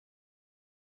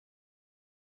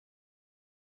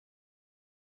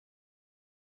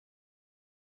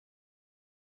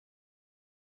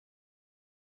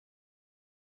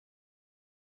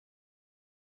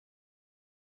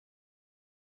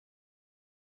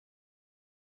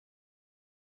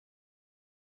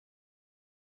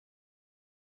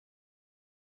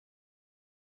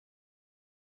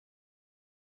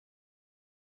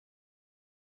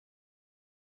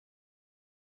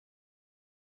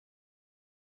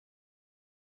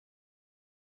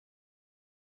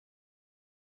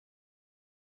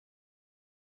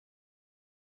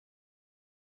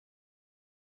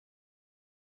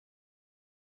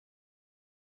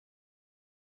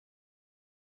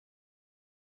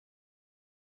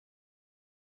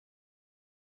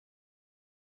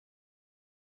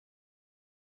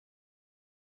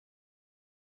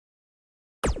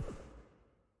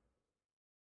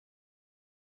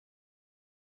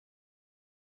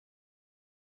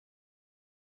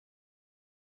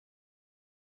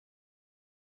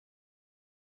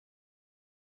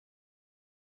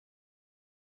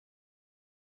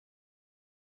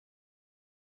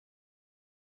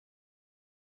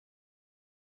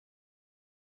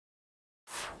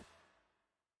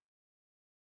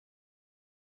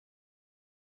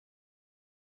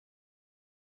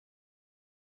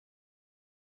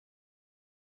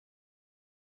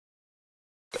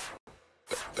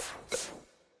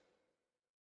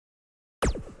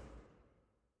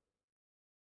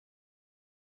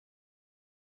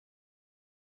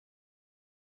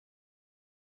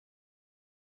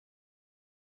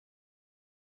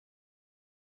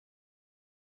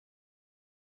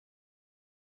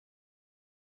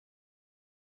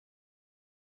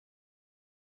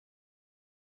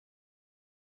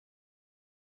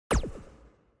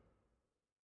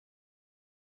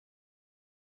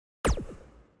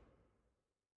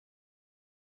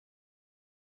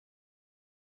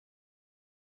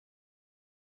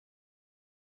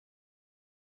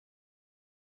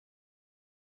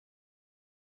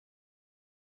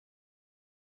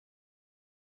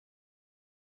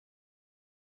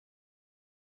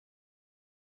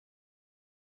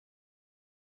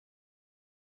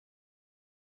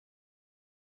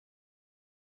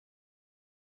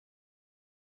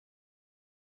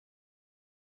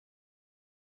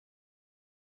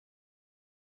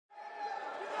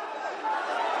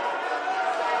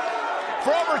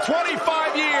For over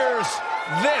 25 years,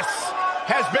 this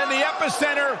has been the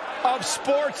epicenter of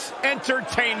sports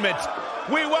entertainment.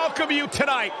 We welcome you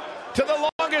tonight to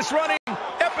the longest-running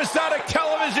episodic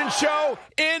television show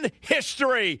in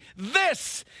history.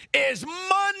 This is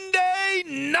Monday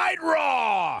Night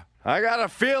Raw. I got a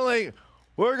feeling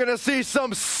we're going to see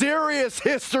some serious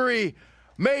history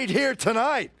made here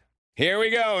tonight. Here we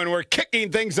go, and we're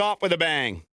kicking things off with a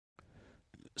bang.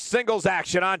 Singles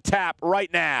action on tap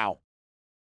right now.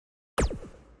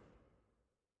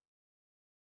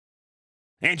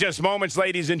 In just moments,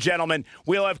 ladies and gentlemen,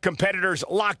 we'll have competitors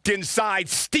locked inside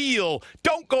steel.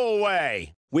 Don't go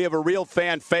away. We have a real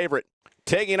fan favorite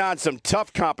taking on some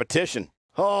tough competition.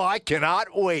 Oh, I cannot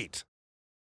wait.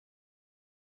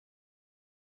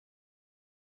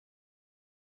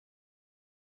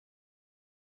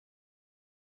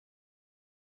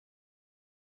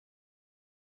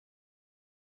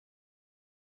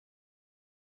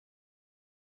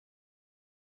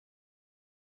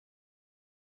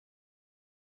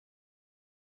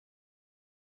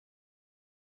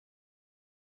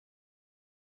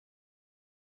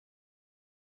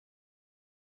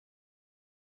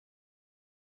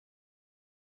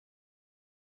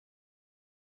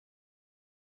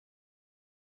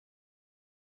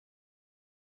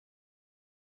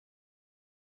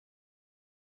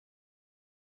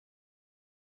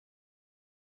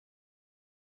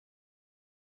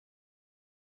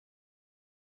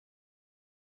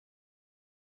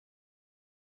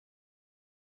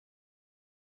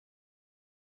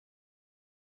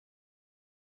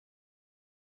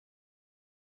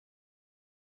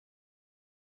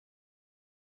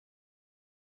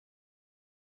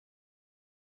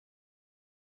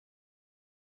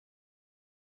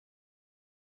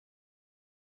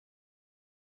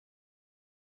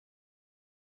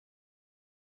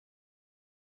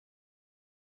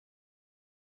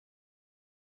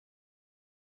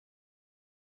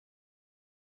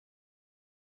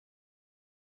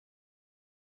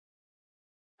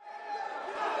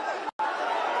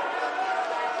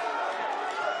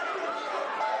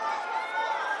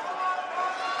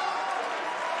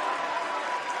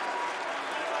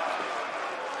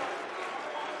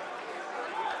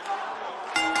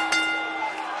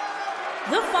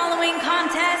 The following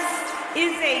contest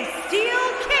is a steel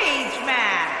cage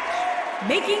match.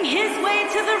 Making his way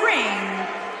to the ring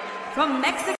from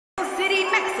Mexico City,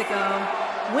 Mexico,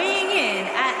 weighing in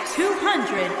at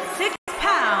 206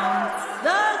 pounds,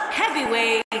 the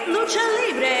heavyweight lucha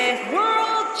libre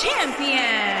world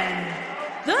champion,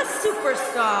 the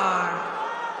superstar.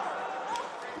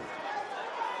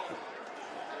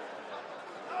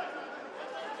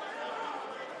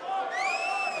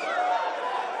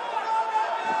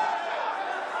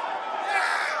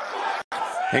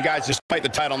 Hey, guys, despite the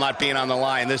title not being on the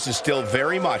line, this is still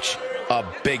very much a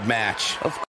big match.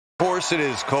 Of course it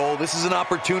is, Cole. This is an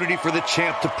opportunity for the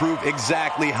champ to prove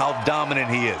exactly how dominant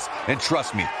he is. And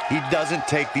trust me, he doesn't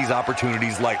take these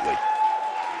opportunities lightly.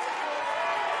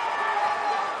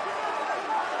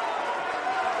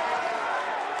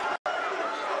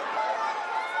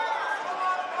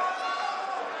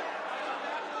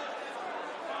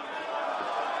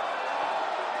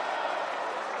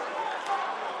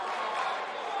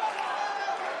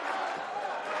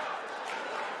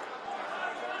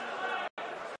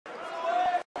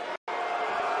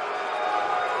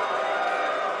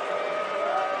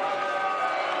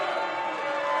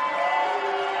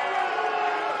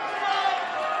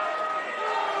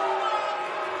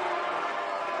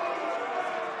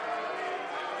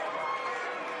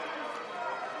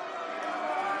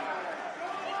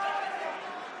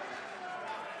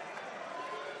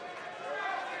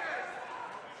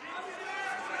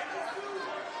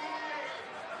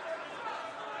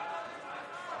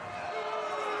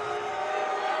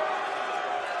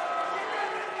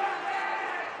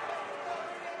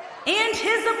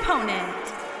 his opponent,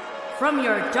 from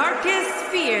your darkest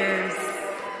fears,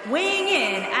 weighing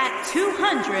in at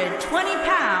 220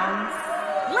 pounds,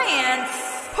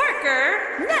 Lance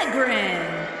Parker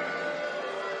Negrin.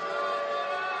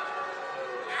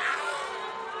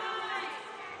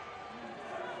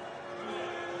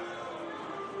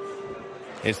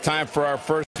 It's time for our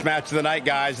first match of the night,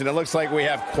 guys, and it looks like we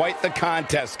have quite the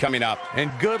contest coming up.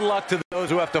 And good luck to those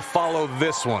who have to follow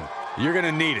this one. You're going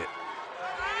to need it.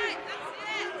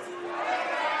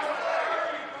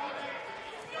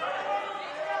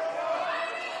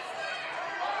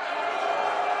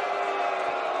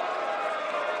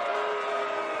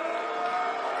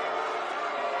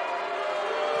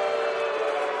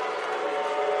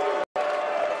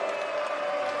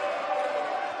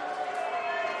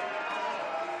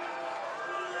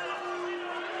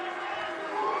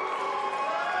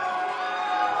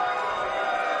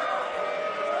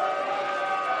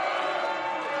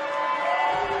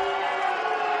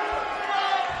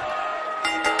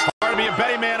 To be a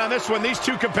betting man on this one, these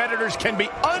two competitors can be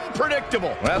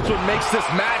unpredictable. That's what makes this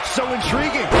match so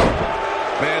intriguing.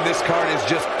 Man, this card is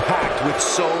just packed with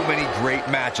so many great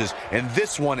matches, and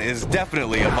this one is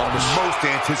definitely among the most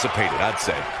anticipated, I'd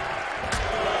say.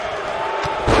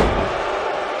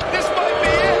 This might be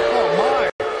it. Oh,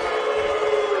 my.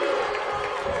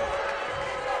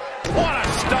 What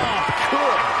a stomp.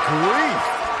 Good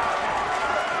grief.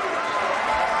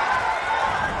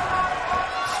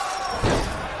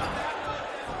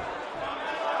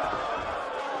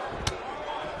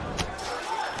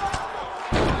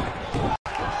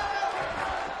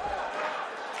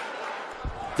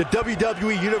 The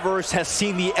WWE Universe has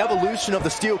seen the evolution of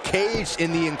the steel cage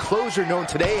in the enclosure known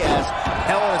today as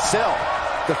Hell in a Cell.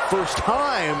 The first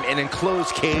time an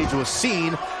enclosed cage was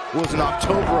seen was in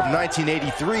October of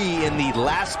 1983 in the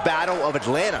last Battle of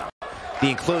Atlanta.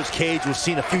 The enclosed cage was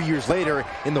seen a few years later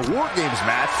in the War Games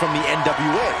match from the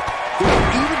NWA. There were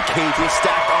even cages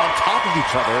stacked on top of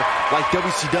each other like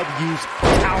WCW's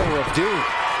Tower of Doom.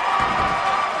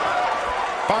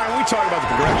 Byron, we talk about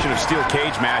the progression of steel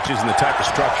cage matches and the type of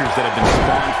structures that have been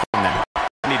spawned from them.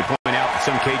 I need to point out that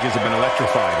some cages have been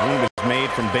electrified. One was made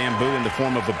from bamboo in the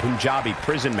form of a Punjabi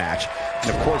prison match.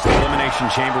 And, of course, the elimination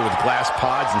chamber with glass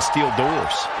pods and steel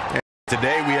doors.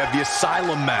 Today we have the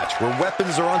Asylum match, where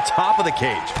weapons are on top of the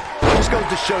cage. It just goes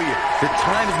to show you that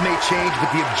times may change,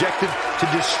 but the objective to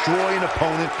destroy an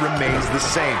opponent remains the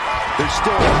same. There's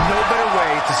still no better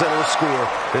way to settle a score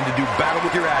than to do battle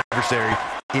with your adversary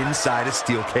inside a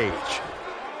steel cage.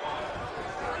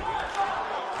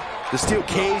 The steel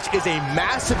cage is a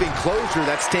massive enclosure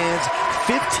that stands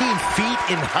 15 feet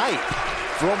in height.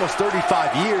 For almost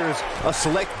 35 years, a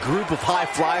select group of high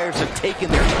flyers have taken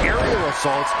their aerial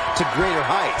assaults to greater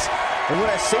heights. And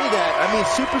when I say that, I mean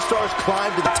superstars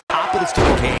climb to the top of the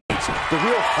steel cage, the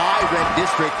real high red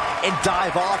district, and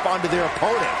dive off onto their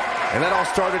opponent. And that all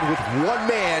started with one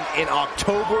man in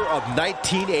October of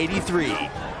 1983,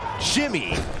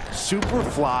 Jimmy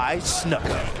Superfly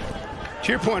Snuka. To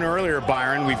your point earlier,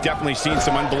 Byron, we've definitely seen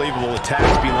some unbelievable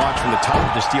attacks be launched from the top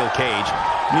of the steel cage.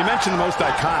 And you mentioned the most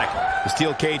iconic, the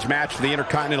steel cage match for the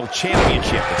Intercontinental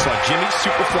Championship. It saw Jimmy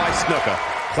Superfly Snuka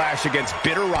clash against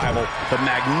bitter rival, the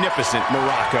magnificent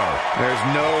Morocco. There's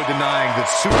no denying that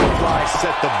Superfly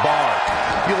set the bar.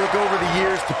 You look over the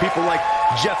years to people like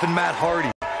Jeff and Matt Hardy,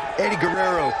 Eddie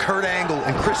Guerrero, Kurt Angle,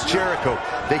 and Chris Jericho.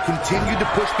 They continued to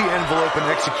push the envelope and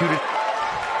executed.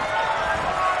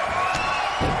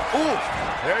 Ooh,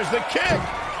 there's the kick.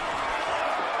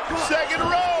 Second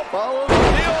row. Follow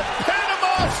the old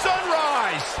Panama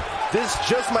Sunrise. This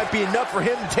just might be enough for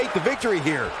him to take the victory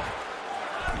here.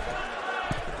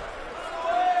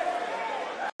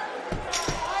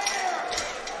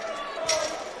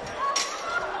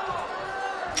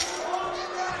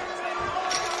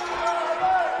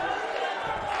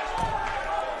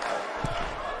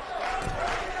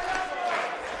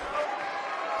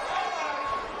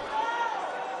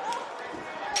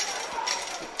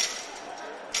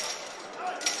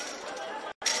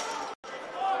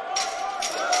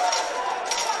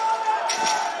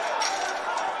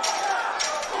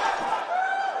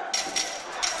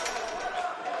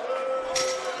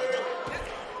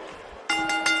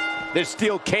 This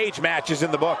steel cage match is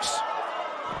in the books.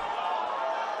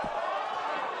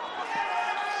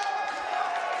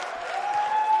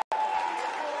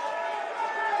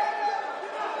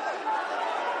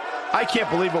 I can't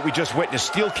believe what we just witnessed.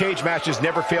 Steel cage matches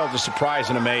never fail to surprise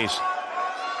and amaze.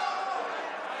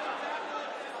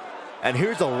 And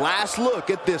here's the last look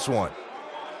at this one.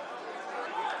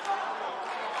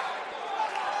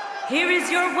 Here is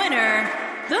your winner,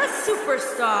 the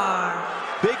Superstar.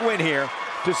 Big win here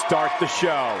to start the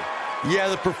show. Yeah,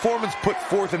 the performance put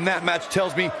forth in that match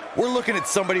tells me we're looking at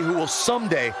somebody who will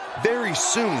someday, very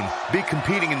soon, be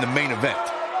competing in the main event.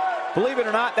 Believe it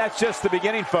or not, that's just the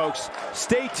beginning, folks.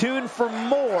 Stay tuned for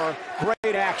more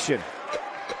great action.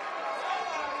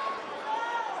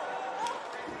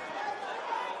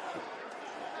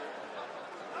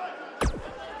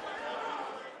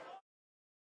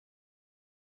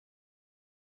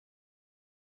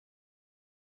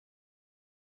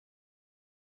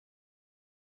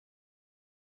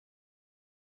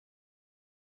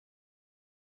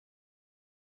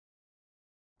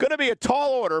 Going to be a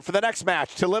tall order for the next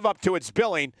match to live up to its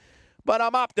billing, but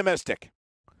I'm optimistic.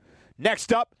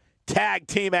 Next up, tag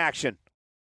team action.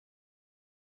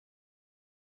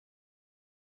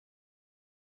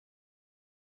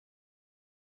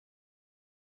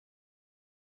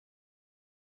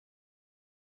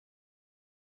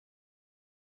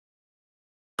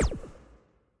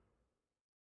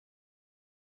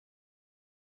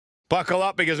 Buckle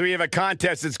up because we have a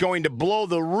contest that's going to blow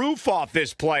the roof off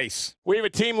this place. We have a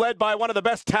team led by one of the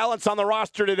best talents on the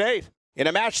roster to date, in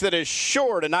a match that is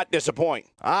sure to not disappoint.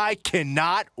 I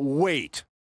cannot wait.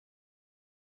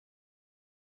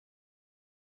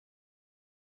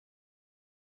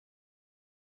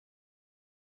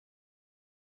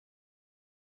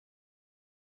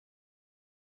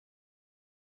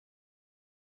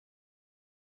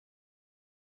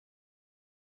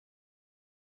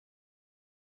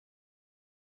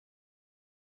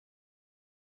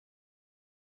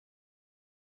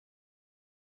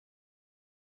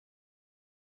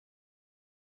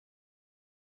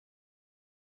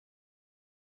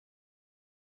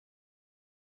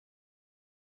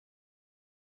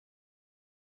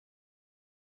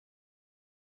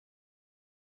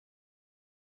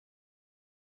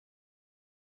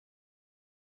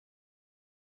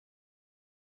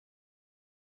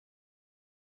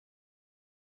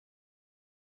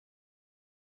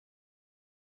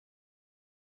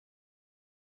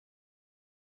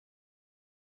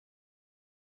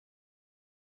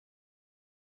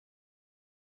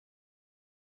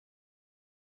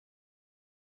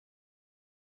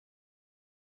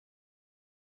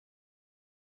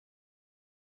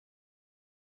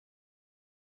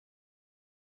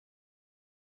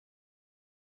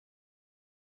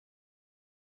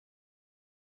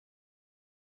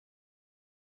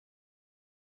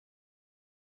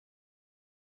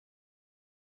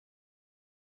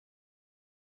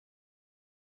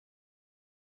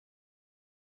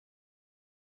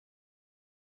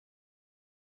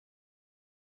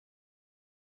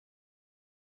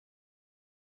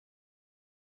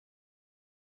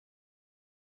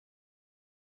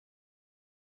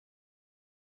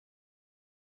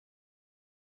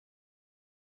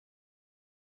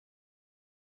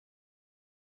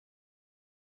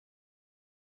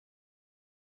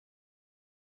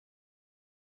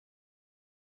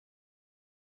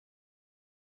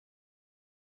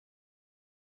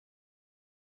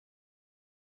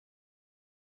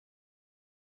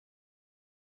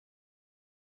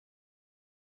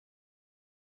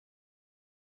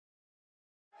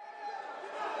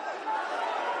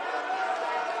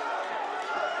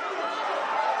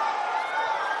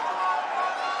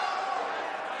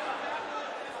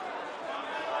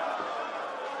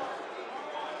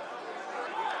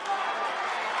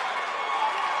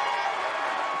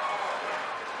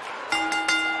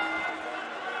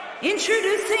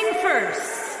 Introducing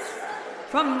first,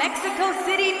 from Mexico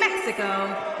City, Mexico,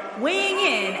 weighing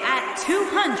in at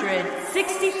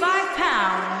 265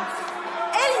 pounds,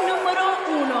 el número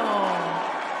uno.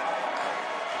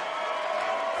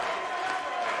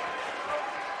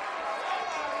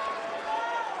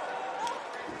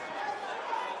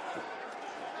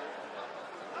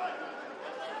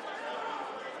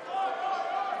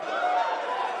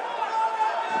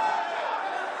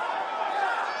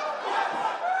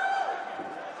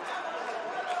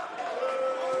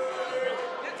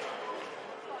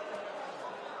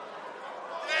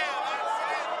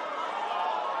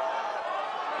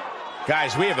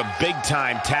 Guys, we have a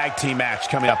big-time tag team match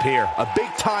coming up here. A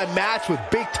big-time match with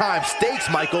big-time stakes,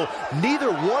 Michael.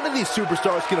 Neither one of these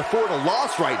superstars can afford a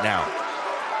loss right now.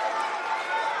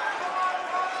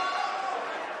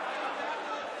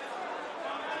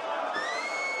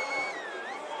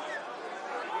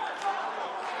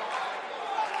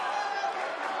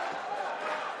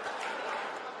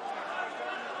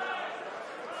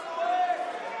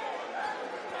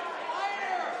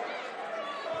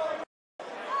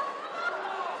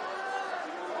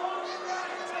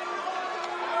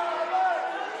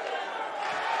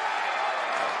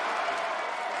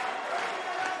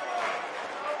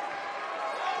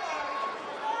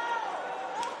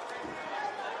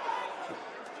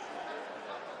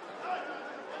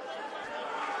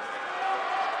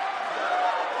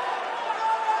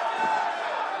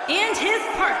 And his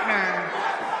partner,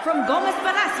 from Gómez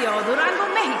Palacio,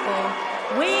 Durango,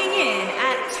 Mexico, weighing in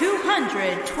at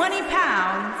 220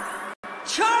 pounds,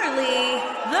 Charlie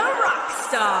the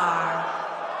Rockstar.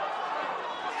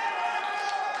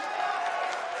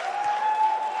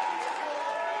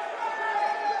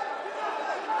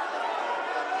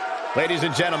 Ladies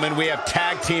and gentlemen, we have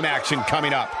tag team action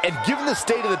coming up. And given the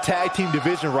state of the tag team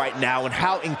division right now and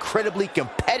how incredibly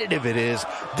competitive it is,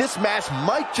 this match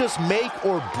might just make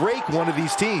or break one of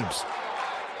these teams.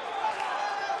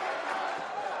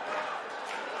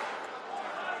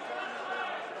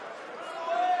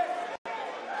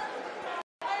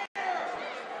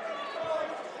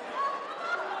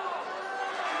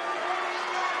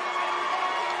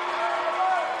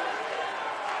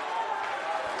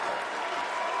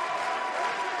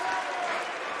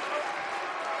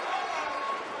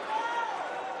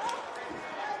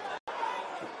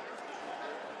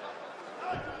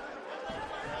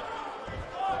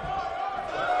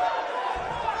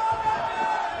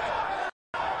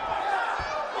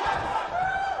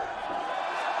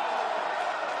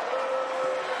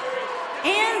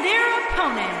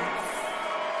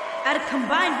 At a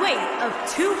combined weight of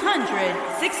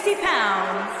 260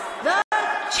 pounds, the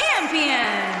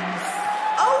champions,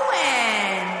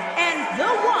 Owen and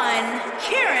the one,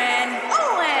 Kieran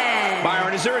Owen.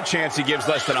 Byron, is there a chance he gives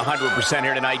less than 100%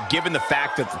 here tonight, given the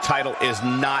fact that the title is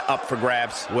not up for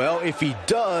grabs? Well, if he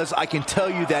does, I can tell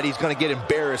you that he's going to get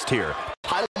embarrassed here.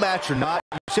 Title match or not,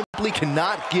 you simply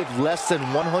cannot give less than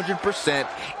 100%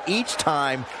 each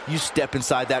time you step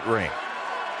inside that ring.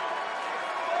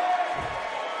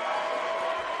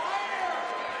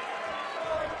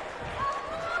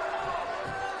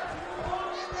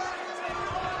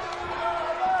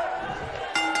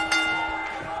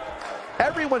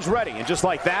 Everyone's ready, and just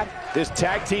like that, this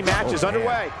tag team match is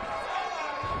underway.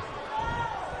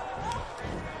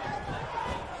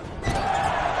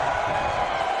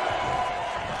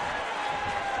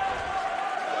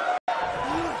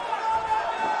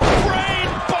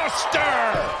 Brainbuster!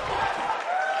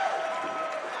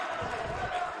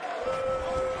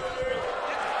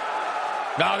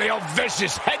 Now the old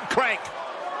vicious head crank.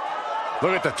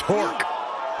 Look at the torque.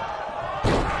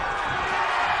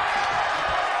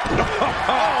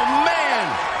 Oh, man!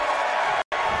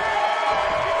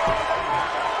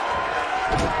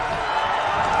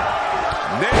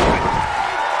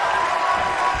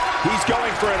 He's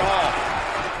going for it all.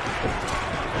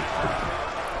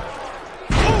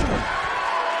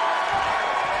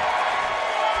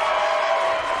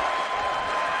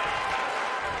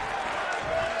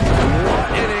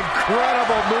 What an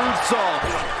incredible moonsault.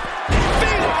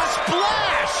 Phoenix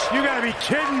splash! You gotta be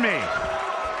kidding me.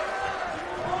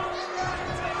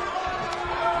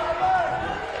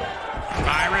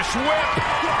 Irish whip.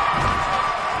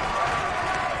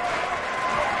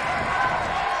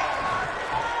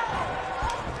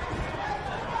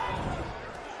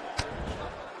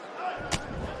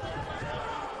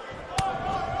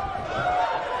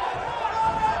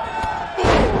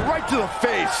 Right to the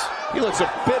face. He looks a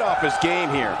bit off his game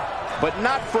here, but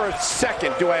not for a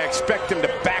second do I expect him to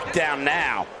back down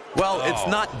now. Well, it's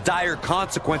not dire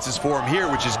consequences for him here,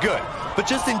 which is good. But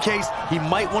just in case, he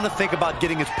might want to think about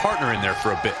getting his partner in there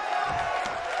for a bit.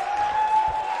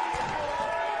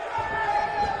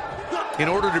 In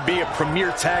order to be a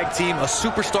premier tag team, a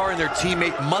superstar and their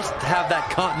teammate must have that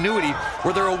continuity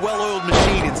where they're a well-oiled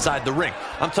machine inside the ring.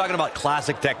 I'm talking about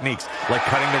classic techniques, like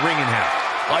cutting the ring in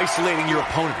half, isolating your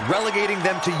opponent, relegating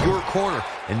them to your corner,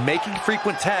 and making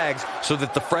frequent tags so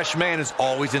that the fresh man is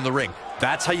always in the ring.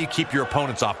 That's how you keep your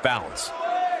opponents off balance.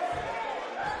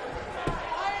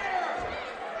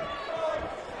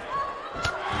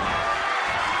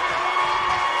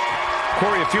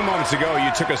 Corey, a few moments ago,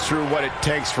 you took us through what it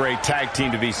takes for a tag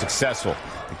team to be successful.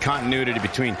 The continuity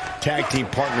between tag team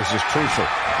partners is crucial.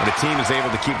 When a team is able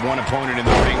to keep one opponent in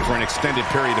the ring for an extended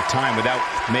period of time without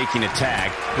making a tag,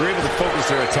 they're able to focus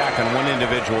their attack on one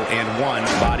individual and one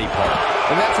body part.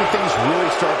 And that's when things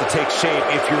really start to take shape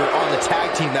if you're on the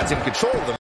tag team that's in control of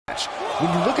the match.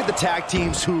 When you look at the tag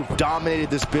teams who've dominated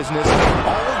this business,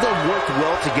 all of them worked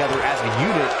well together as a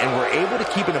unit and were able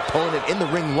to keep an opponent in the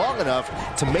ring long enough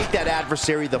to make that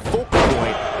adversary the focal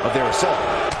point of their assault.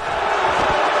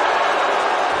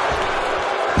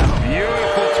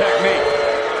 Beautiful technique.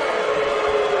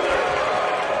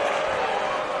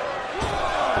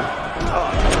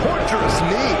 Torturous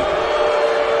knee.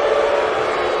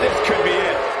 This could be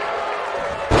it.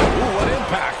 Ooh, what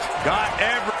impact.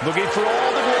 Looking for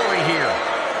all the glory here.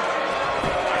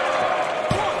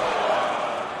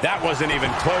 That wasn't even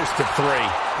close to 3.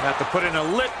 Have to put in a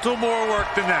little more work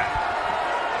than that.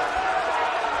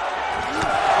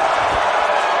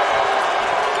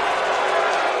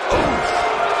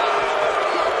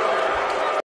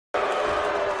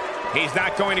 He's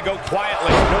not going to go quietly.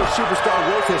 No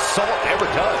superstar worth his salt ever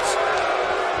does.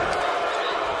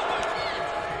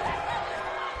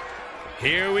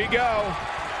 Here we go.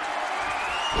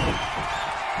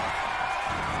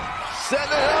 Set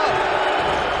it up.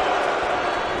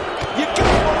 You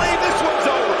gotta believe this one's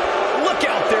over. Look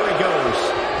out, there he goes.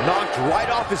 Knocked right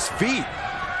off his feet.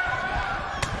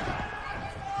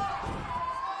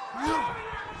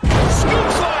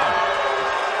 Scoop slam.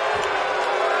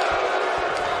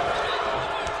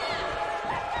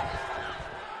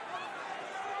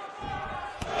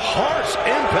 Harsh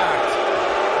impact.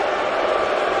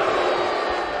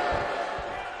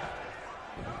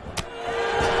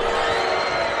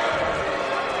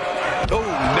 Oh,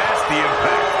 nasty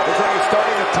impact. Looks like he's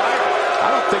starting to tire. I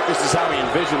don't think this is how he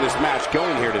envisioned this match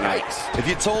going here tonight. If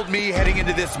you told me heading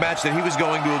into this match that he was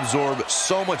going to absorb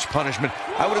so much punishment,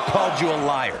 I would have called you a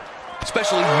liar.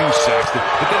 Especially you, Saxton.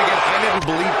 But then again, I never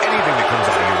believe anything that comes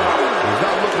out of your mouth. He's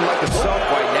not looking like himself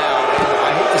right now.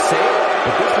 I hate to say it,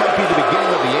 but this might be the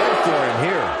beginning of the end for him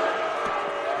here.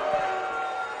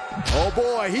 Oh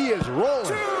boy, he is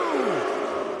rolling.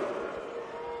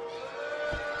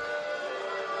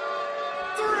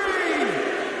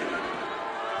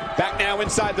 Back now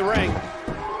inside the ring.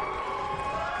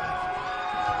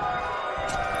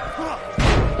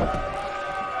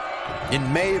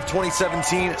 In May of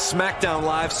 2017, SmackDown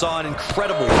Live saw an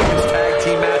incredible women's tag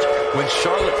team match when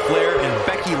Charlotte Flair and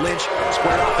Becky Lynch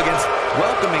squared off against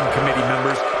welcoming committee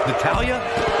members Natalya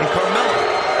and Carmella.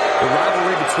 The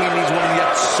rivalry between these women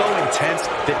got so intense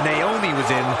that Naomi was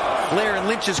in Flair and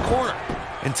Lynch's corner,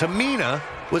 and Tamina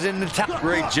was in Natalya.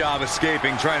 Great job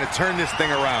escaping, trying to turn this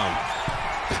thing around.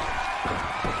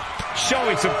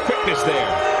 Showing some quickness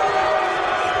there.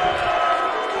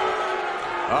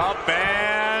 Up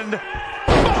and...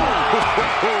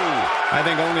 I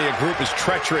think only a group as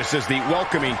treacherous as the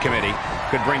welcoming committee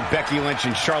could bring Becky Lynch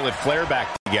and Charlotte Flair back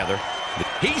together.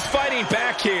 He's fighting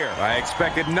back here. I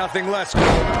expected nothing less. Boom,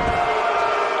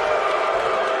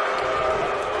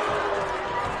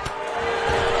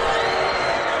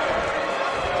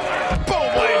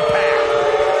 what impact.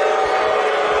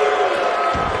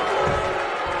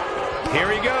 Here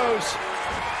he goes.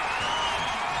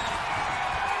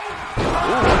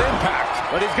 Ooh, what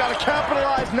impact. But he's got to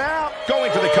capitalize now.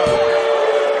 Going for the cover.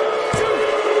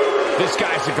 This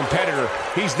guy's a competitor.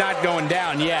 He's not going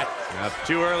down yet.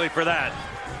 Too early for that.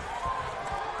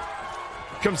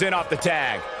 Comes in off the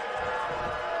tag.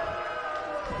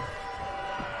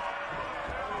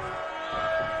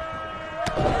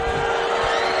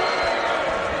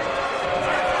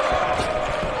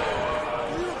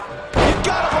 You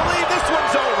gotta believe this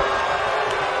one's over.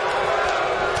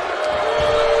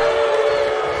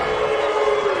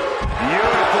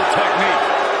 Beautiful technique.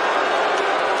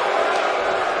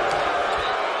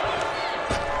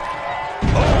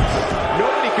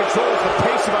 Nobody controls the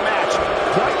pace of a match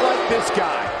quite like this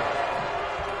guy.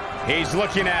 He's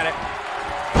looking at it.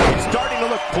 It's starting to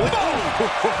look bleak.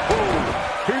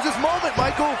 Here's his moment,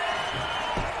 Michael.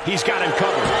 He's got him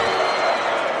covered.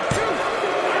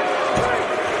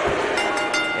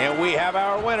 And we have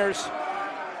our winners.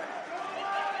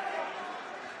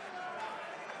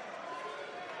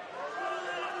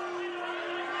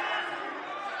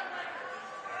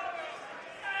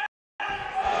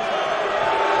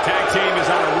 Tag team is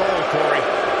on a roll, Corey.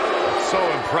 So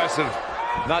impressive.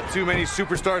 Not too many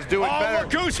superstars do it better.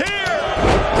 Look who's here!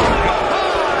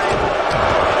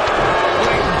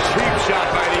 Blatant cheap shot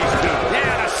by these two.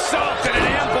 Yeah, an assault and an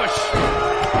ambush.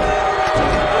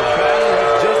 The battle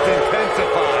has just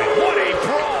intensified. What a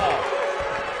brawl!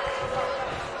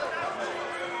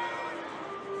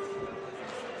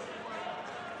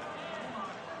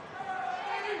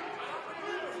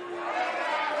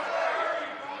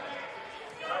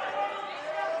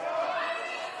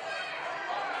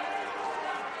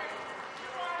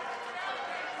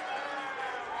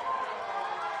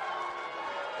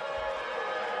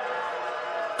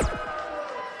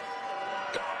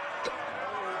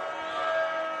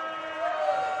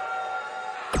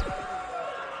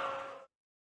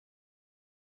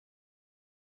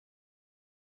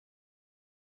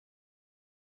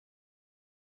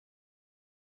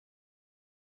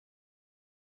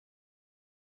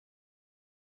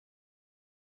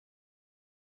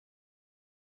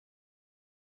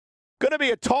 Going to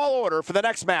be a tall order for the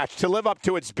next match to live up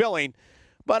to its billing,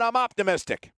 but I'm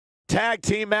optimistic. Tag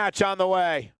team match on the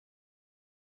way.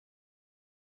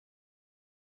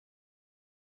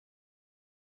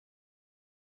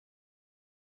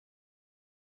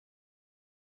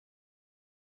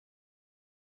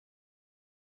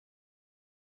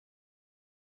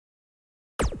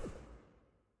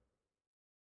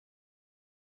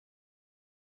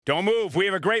 Don't move. We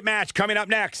have a great match coming up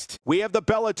next. We have the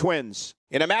Bella Twins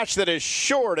in a match that is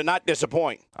sure to not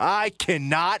disappoint. I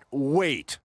cannot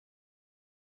wait.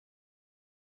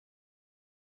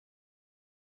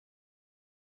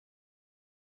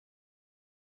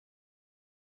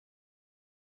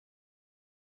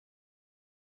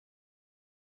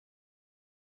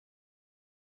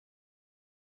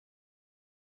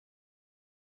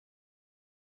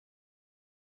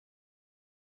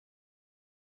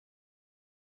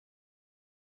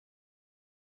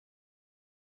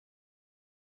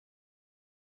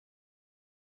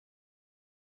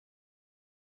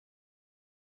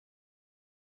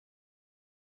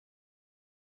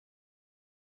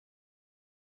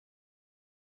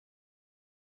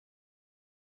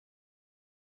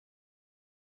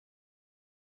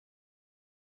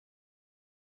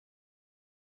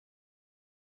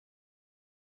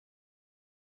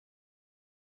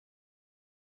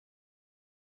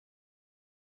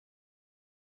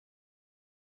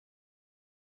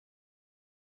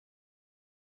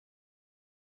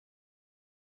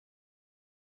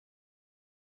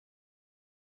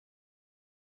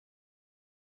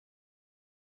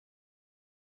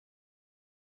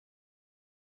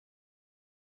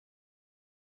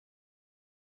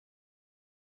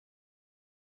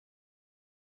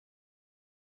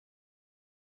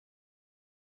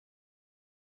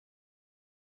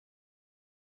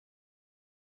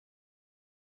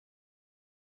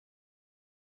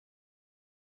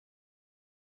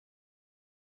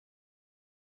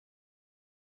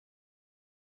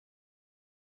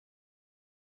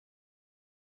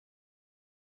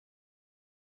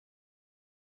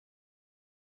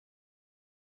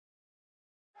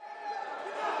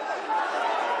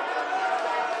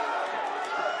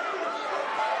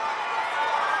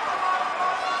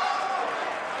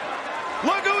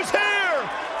 Look who's here!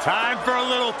 Time for a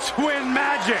little twin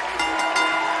magic.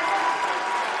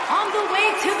 On the way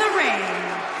to the ring,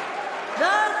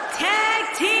 the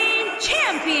Tag Team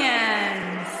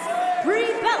Champions,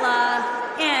 Brie Bella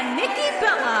and Nikki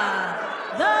Bella,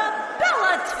 the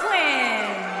Bella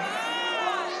Twins.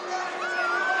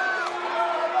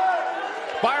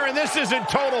 Byron, this isn't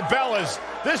total Bellas.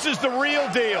 This is the real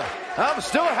deal. I'm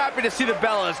still happy to see the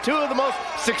Bellas, two of the most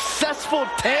successful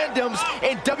tandems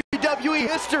in WWE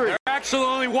history. There's actually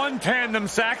only one tandem,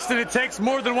 Saxton. It takes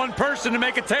more than one person to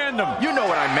make a tandem. You know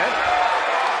what I meant.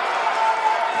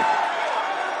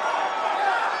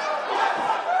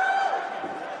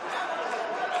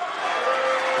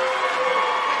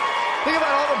 Think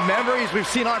about all the memories we've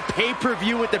seen on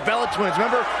pay-per-view with the Bella Twins.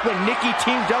 Remember when Nikki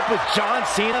teamed up with John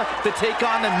Cena to take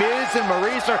on The Miz and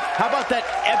Maurice? Or how about that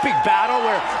epic battle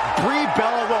where Brie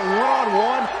Bella went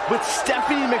one-on-one with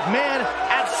Stephanie McMahon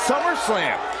at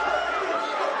SummerSlam?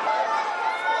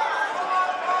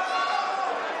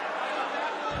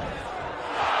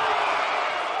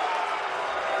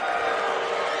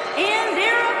 And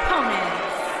their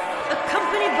opponents,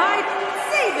 accompanied by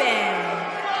Sabin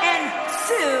and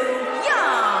Sue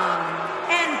Young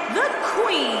and the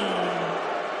Queen.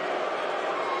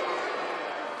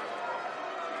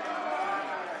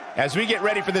 As we get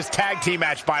ready for this tag team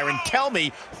match, Byron, tell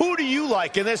me, who do you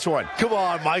like in this one? Come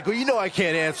on, Michael, you know I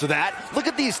can't answer that. Look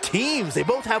at these teams. They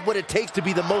both have what it takes to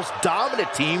be the most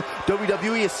dominant team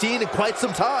WWE has seen in quite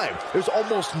some time. There's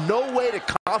almost no way to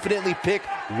confidently pick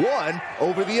one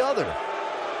over the other.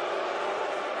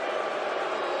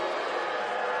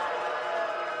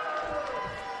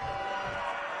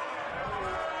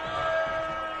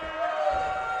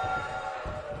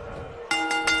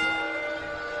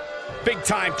 Big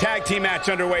time tag team match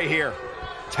underway here.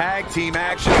 Tag team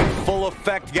action in full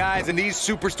effect, guys, and these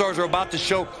superstars are about to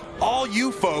show all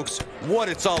you folks what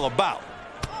it's all about.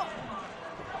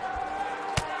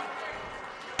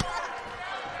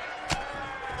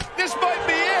 This might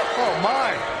be it. Oh,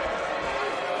 my.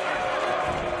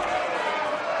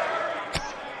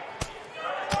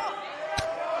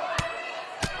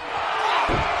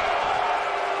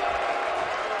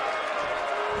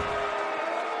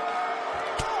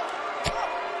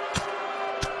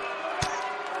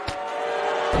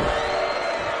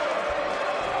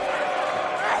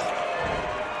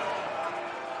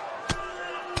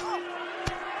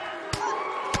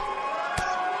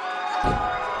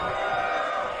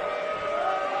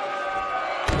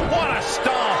 What a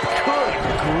stomp. Good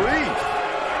grief.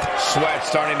 Sweat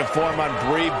starting to form on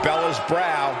Brie Bella's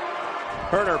brow.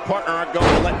 Her and her partner aren't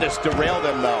going to let this derail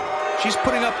them, though. She's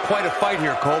putting up quite a fight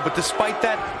here, Cole, but despite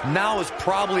that, now is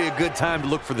probably a good time to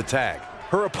look for the tag.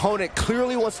 Her opponent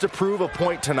clearly wants to prove a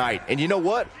point tonight. And you know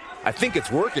what? I think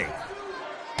it's working.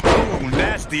 Oh,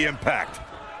 nasty impact.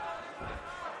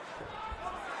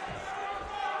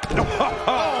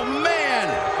 Oh, man!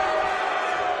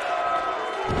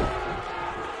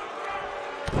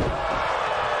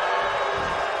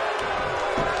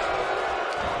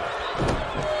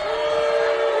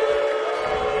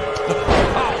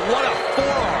 Oh, what a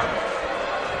forearm!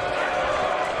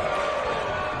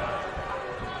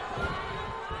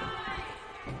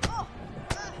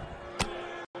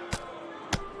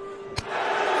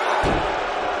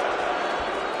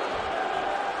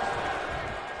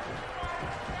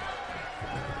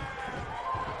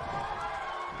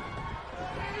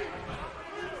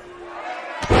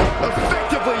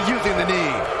 Effectively using the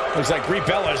knee. Looks like Brie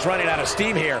Bella is running out of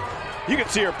steam here. You can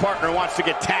see her partner wants to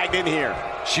get tagged in here.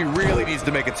 She really needs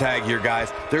to make a tag here,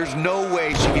 guys. There's no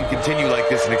way she can continue like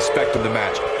this and expect him to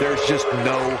match. There's just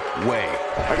no way.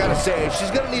 I gotta say,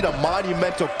 she's gonna need a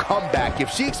monumental comeback if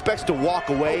she expects to walk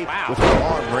away wow. with her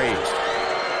arm raised.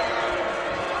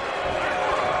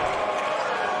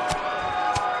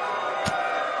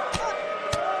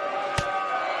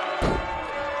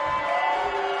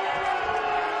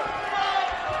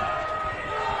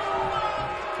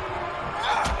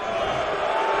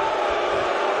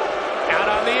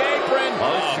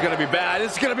 This is going to be bad.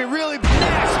 This is going to be really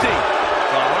nasty.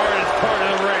 The hardest part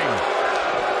of the ring.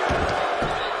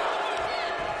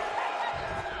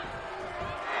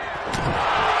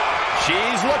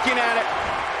 She's looking at it.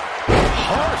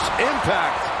 Harsh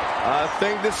impact. I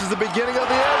think this is the beginning of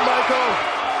the end, Michael.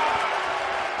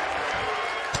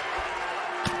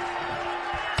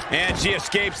 And she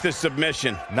escapes the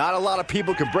submission. Not a lot of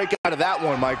people can break out of that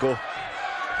one, Michael.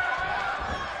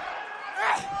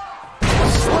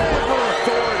 Slam for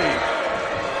authority.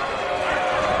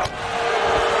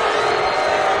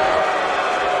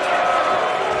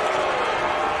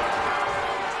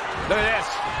 Look at this.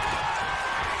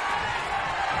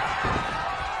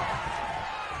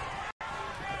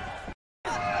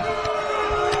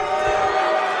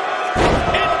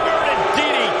 Inverted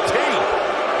DDT.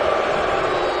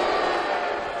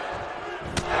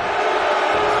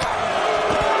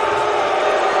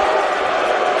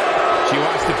 She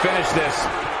wants to finish this.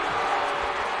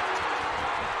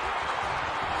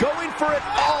 Going for it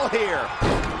all here.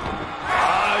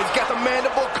 He's got the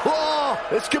mandible claw.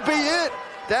 This could be it.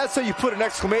 That's how you put an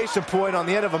exclamation point on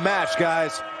the end of a match,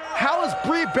 guys. How is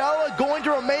Brie Bella going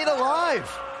to remain alive?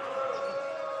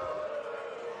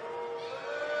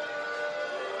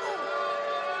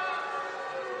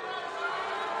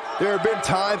 There have been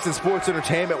times in sports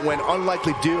entertainment when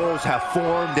unlikely duos have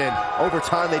formed and over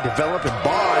time they develop and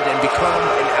bond and become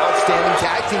an outstanding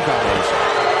tag team combination.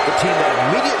 The team that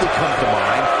immediately comes to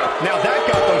mind. Now that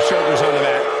got those shoulders on the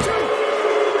mat.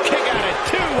 Kick out at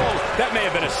 2. Oh, that may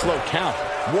have been a slow count.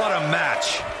 What a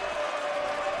match.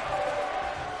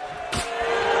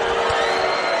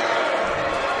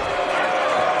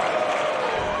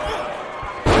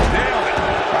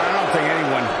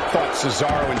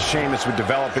 Cesaro and Sheamus would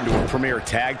develop into a premier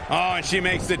tag. Oh, and she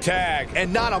makes the tag.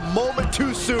 And not a moment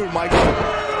too soon, Michael.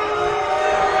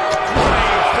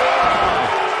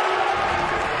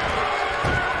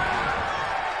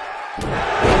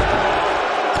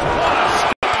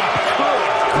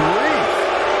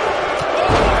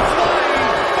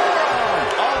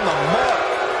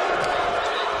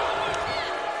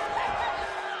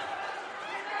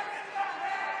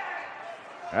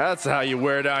 That's how you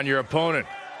wear down your opponent.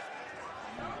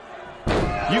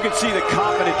 You can see the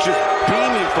confidence just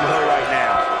beaming from her right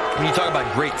now. When you talk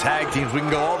about great tag teams, we can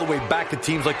go all the way back to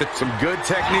teams like some good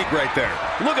technique right there.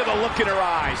 Look at the look in her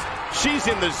eyes. She's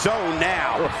in the zone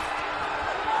now.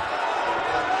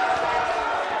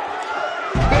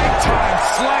 Big time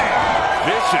slam.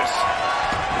 Vicious.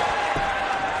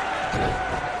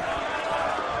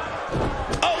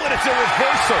 Oh, and it's a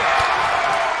reversal.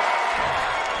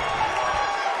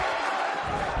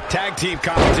 Tag team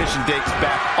competition dates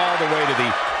back all the way to the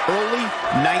early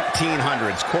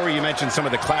 1900s. Corey, you mentioned some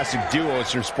of the classic duos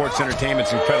from sports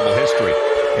entertainment's incredible history.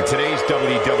 In today's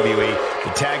WWE,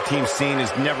 the tag team scene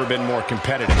has never been more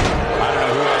competitive. I don't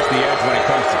know who has the edge when it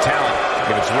comes to talent,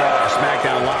 if it's Raw or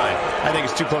SmackDown Live. I think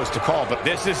it's too close to call, but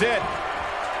this is it.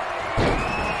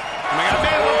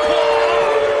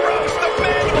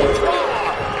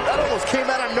 That almost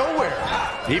came out of nowhere.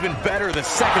 Even better the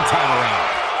second time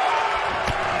around.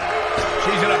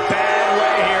 She's in a bad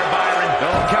way here, Byron.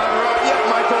 Don't count her out yet,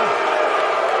 Michael.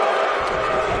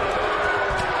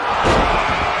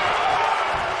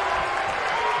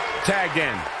 Tagged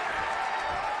in.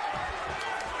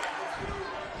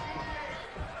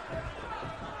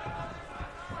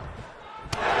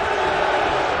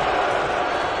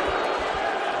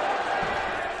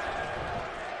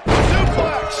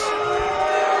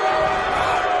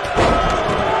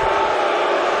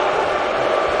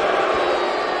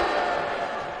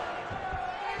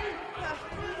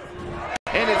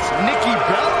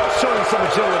 some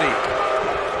agility.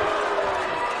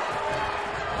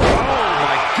 Oh,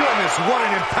 my goodness, what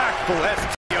an impactful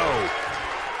STO.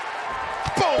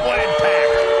 Boom, what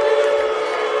impact.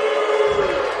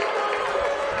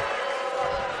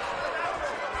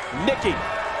 Nikki.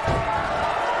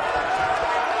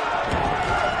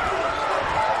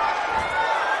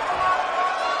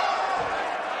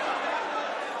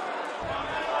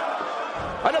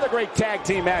 Another great tag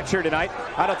team match here tonight.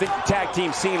 I don't think the tag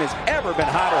team scene has ever been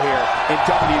hotter here in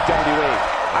WWE.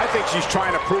 I think she's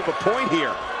trying to prove a point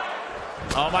here.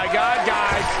 Oh, my God,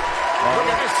 guys. Look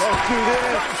at this. Let's do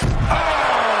this. Oh,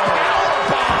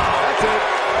 That's it.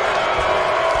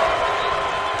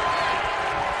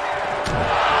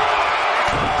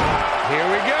 here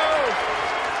we go.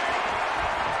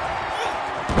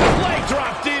 Leg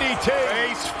drop DDT.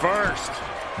 Face first.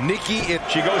 Nikki, if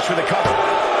She goes for the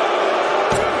cover.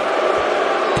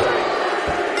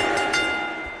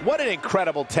 What an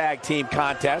incredible tag team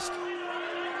contest.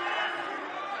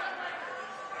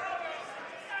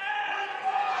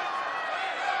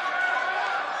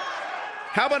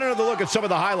 How about another look at some of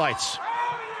the highlights?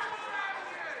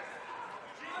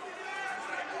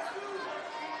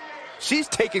 she's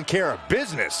taking care of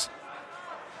business.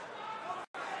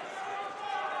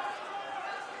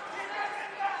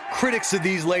 Critics of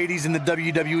these ladies in the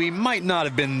WWE might not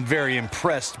have been very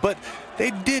impressed, but they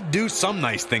did do some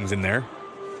nice things in there.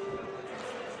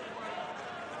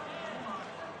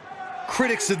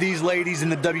 Critics of these ladies in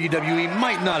the WWE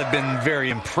might not have been very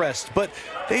impressed, but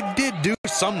they did do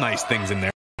some nice things in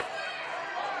there.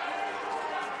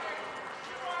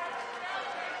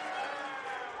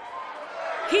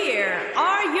 Here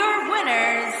are your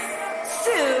winners,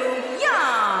 Su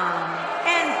Yung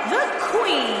and the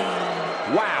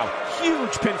Queen. Wow,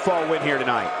 huge pinfall win here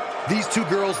tonight. These two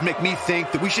girls make me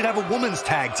think that we should have a women's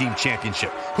tag team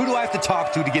championship. Who do I have to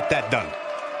talk to get that done?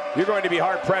 You're going to be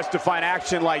hard-pressed to find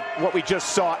action like what we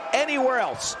just saw anywhere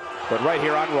else, but right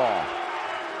here on Raw.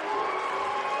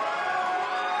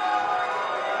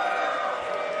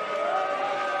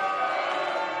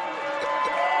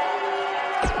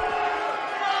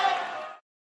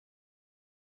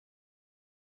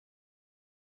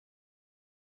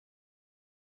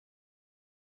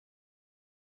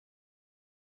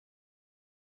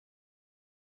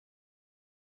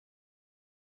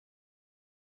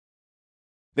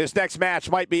 This next match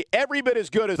might be every bit as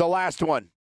good as the last one.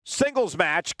 Singles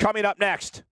match coming up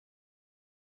next.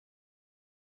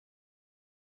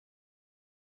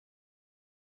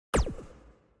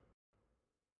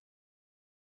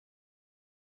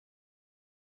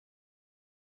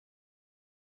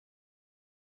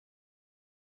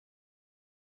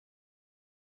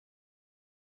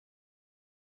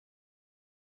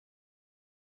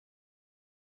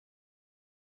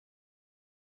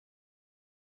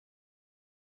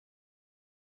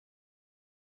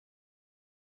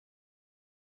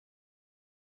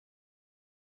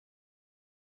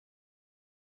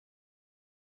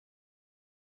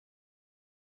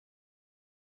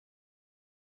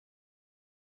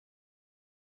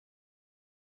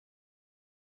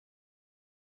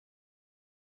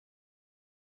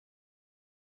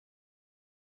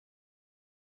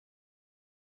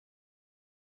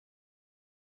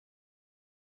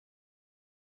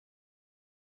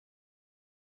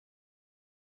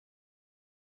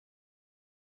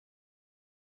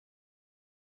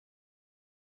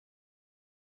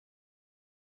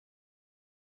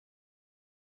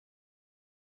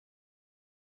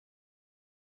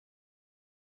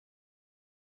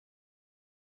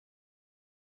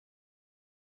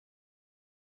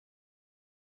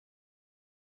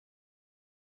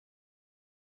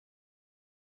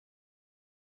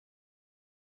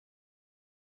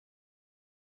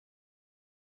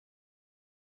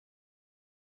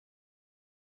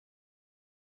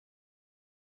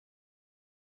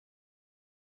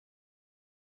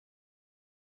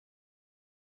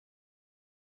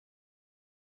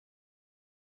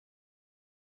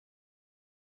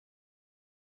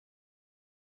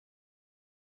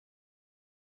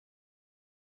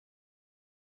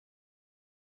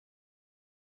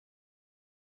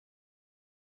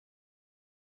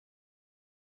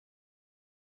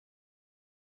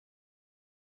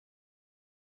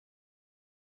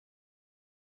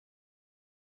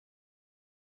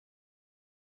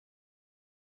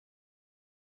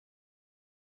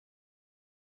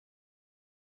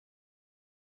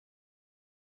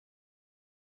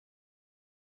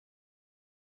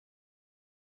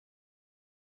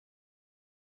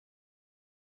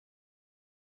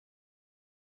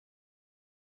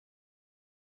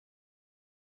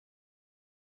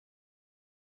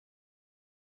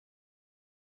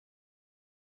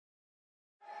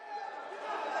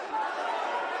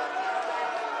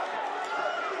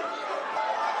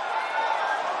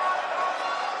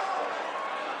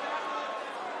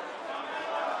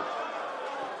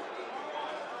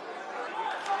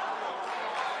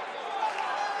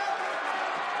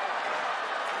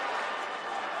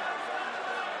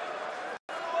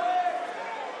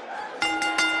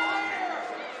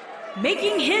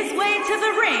 making his way to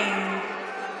the ring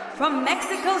from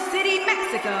Mexico City,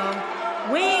 Mexico,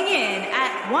 weighing in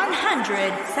at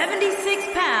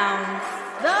 176 pounds,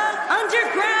 the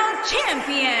Underground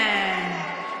Champion,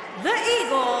 the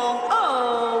Eagle,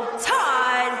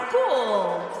 Todd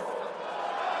Gould.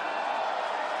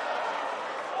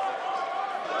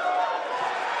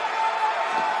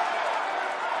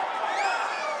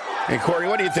 And Corey,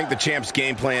 what do you think the champ's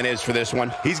game plan is for this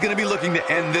one? He's going to be looking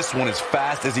to end this one as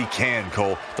fast as he can,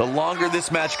 Cole. The longer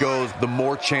this match goes, the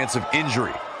more chance of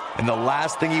injury. And the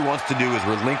last thing he wants to do is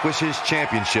relinquish his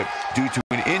championship due to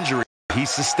an injury he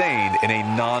sustained in a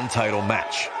non-title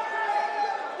match.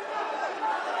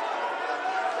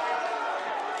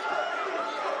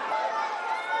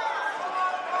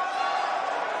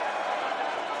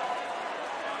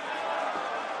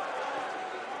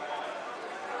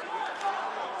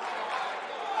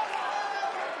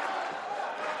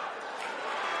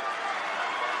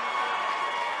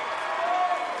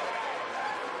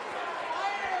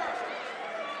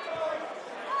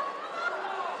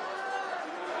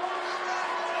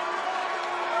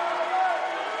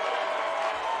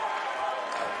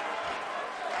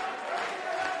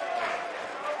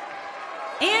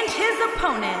 And his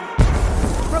opponent,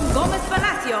 from Gómez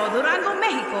Palacio, Durango,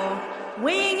 Mexico,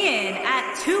 weighing in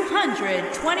at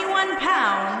 221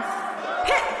 pounds,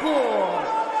 Pitbull.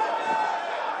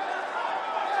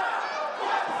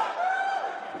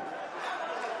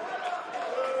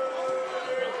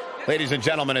 Ladies and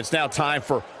gentlemen, it's now time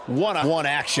for one-on-one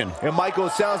action. And Michael,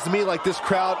 it sounds to me like this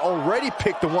crowd already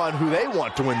picked the one who they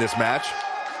want to win this match.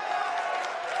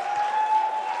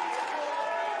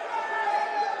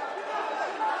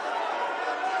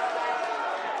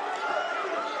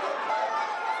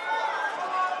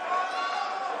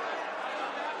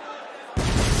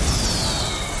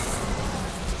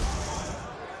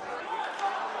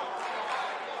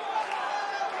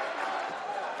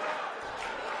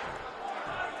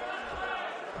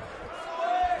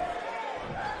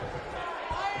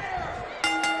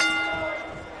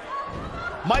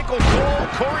 Michael Cole,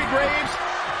 Corey Graves,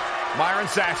 Byron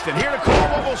Saxton. Here to call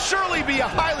what will surely be a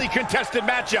highly contested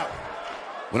matchup.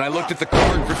 When I looked at the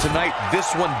card for tonight,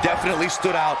 this one definitely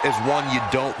stood out as one you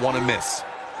don't want to miss.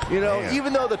 You know,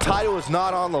 even though the title is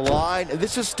not on the line,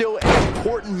 this is still an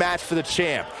important match for the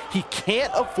champ. He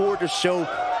can't afford to show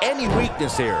any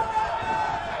weakness here.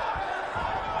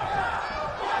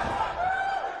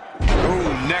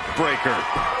 Ooh, neck breaker.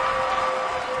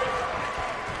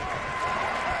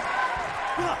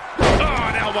 Oh,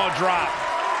 an elbow drop.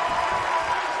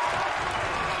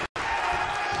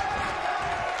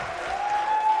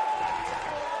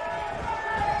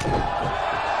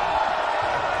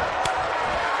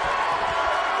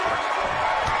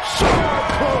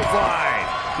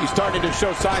 He's starting to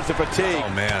show signs of fatigue. Oh,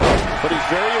 man. But he's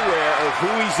very aware of who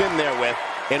he's in there with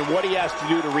and what he has to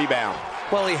do to rebound.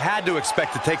 Well, he had to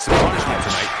expect to take some punishment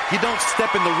tonight. You don't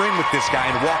step in the ring with this guy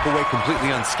and walk away completely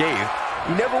unscathed.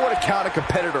 You never want to count a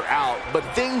competitor out, but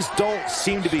things don't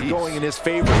seem to be going in his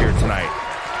favor here tonight.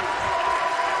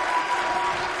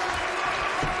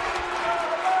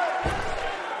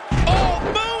 Oh,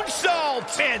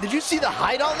 moonsault! Man, did you see the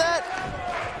height on that?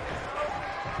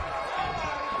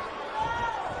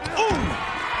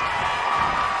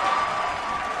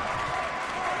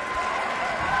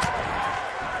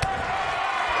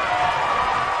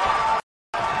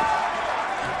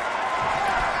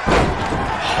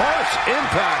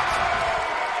 Impact.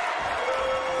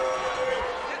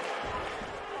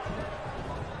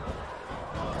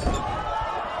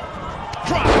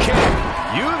 Drop kick.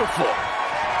 Beautiful.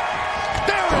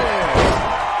 There it is.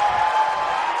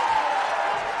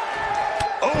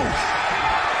 Oh.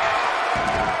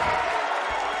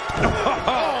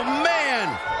 Oh, man.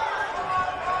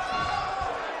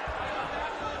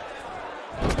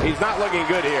 He's not looking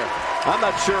good here. I'm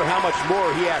not sure how much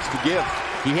more he has to give.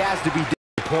 He has to be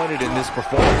disappointed in this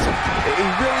performance. He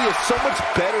really is so much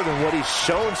better than what he's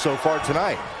shown so far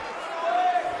tonight.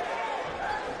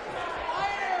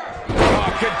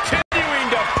 Oh, continuing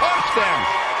to push them.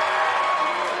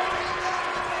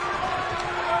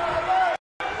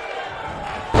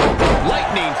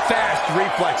 Lightning fast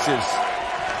reflexes.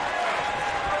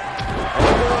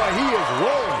 Oh boy, he is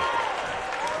rolling.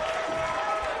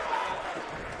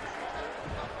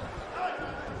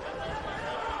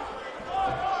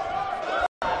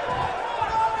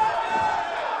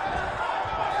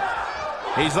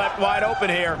 He's left wide open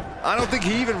here. I don't think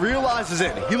he even realizes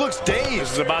it. He looks dazed.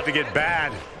 This is about to get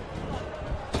bad.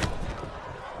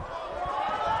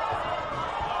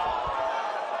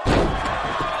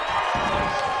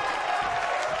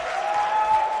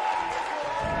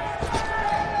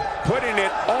 Putting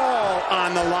it all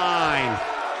the line.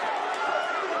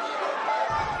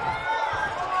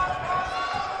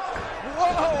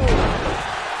 Whoa!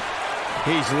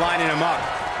 He's lining him up.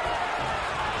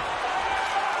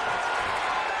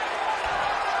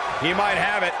 He might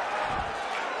have it.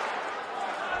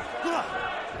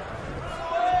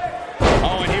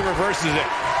 Oh, and he reverses it.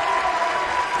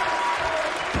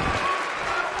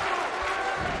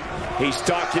 He's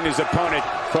stalking his opponent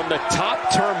from the top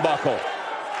turnbuckle.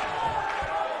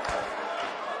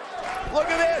 Look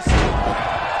at this.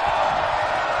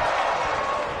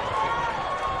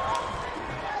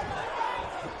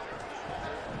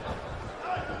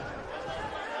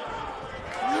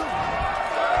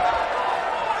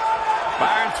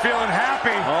 Byron's feeling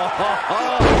happy.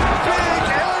 Big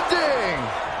ending.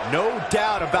 No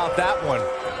doubt about that one.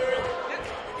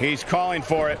 He's calling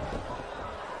for it.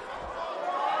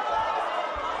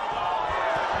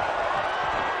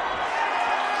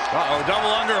 Uh-oh, double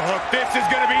underhook. This is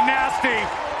going to be nasty.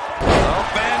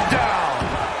 Up and down.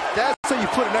 That's how you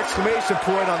put an exclamation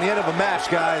point on the end of a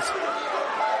match, guys.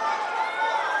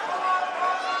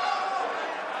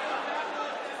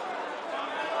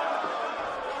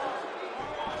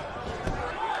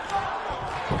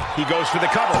 He goes for the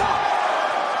cover.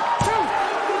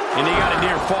 And he got a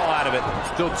near fall out of it.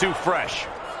 Still too fresh.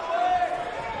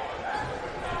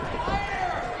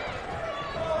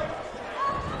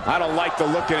 I don't like the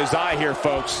look in his eye here,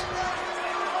 folks.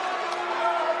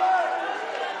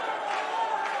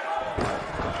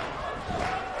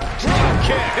 Drop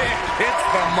kick. Hits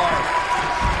the mark.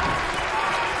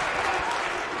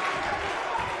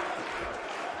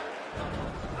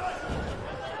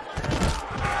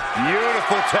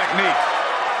 Beautiful technique.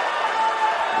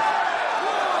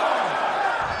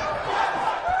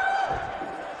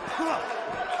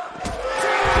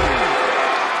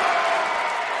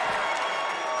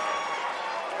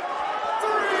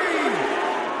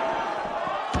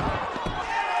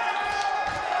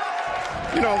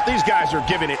 You know, these guys are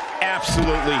giving it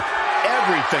absolutely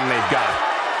everything they've got.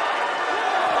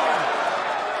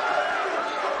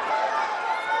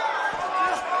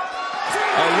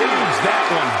 Eludes that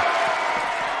one.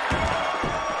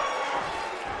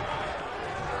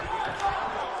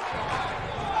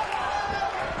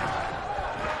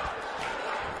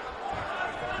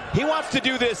 He wants to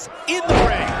do this in the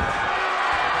ring.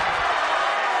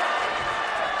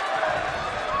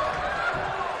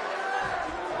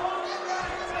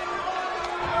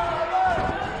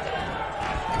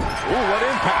 Ooh, what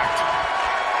impact.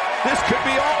 This could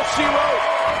be all she wrote.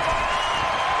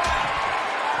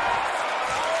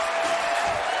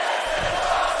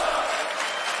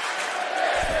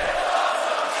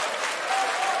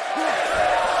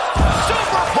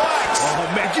 Superplex. Oh,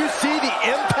 man, did you see the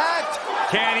impact?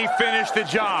 Can he finish the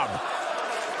job?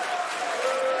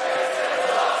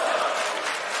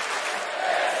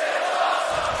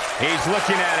 He's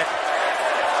looking at it.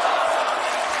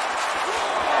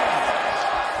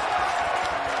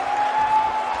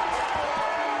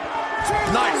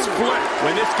 Nice flip.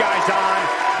 When this guy's on,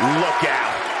 look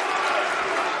out.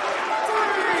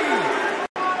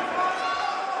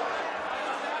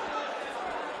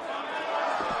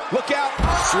 Look out.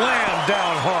 Slam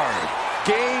down hard.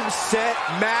 Game, set,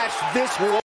 match. This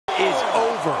one is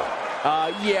over.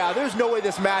 Yeah, there's no way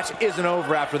this match isn't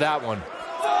over after that one.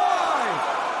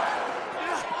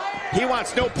 He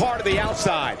wants no part of the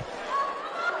outside.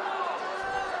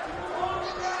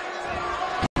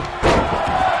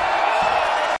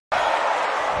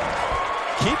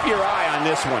 Keep your eye on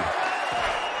this one.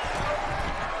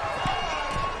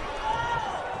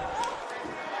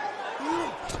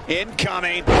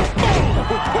 Incoming.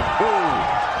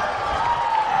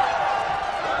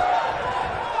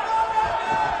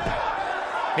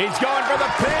 He's going for the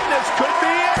pin. This could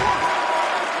be it.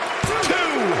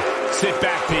 Two. Sit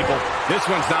back, people. This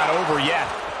one's not over yet.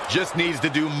 Just needs to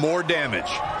do more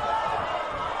damage.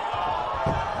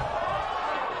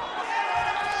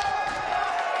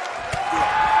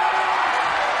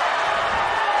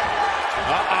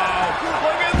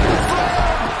 Look at this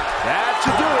slam. That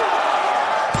should do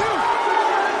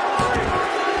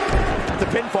it. The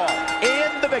pinfall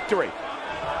and the victory.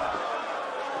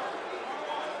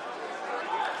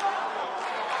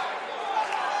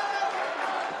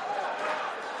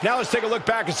 Now let's take a look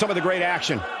back at some of the great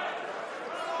action.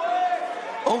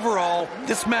 Overall,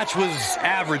 this match was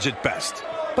average at best.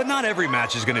 But not every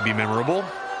match is going to be memorable.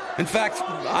 In fact,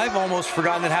 I've almost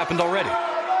forgotten it happened already.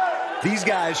 These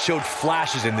guys showed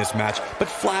flashes in this match, but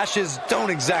flashes don't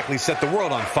exactly set the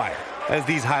world on fire, as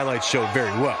these highlights show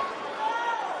very well.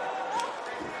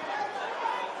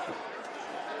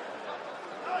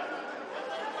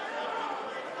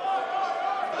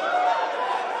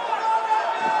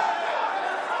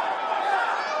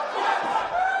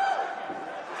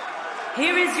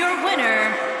 here is your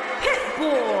winner,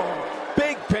 Pitbull.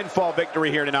 Big pinfall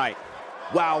victory here tonight.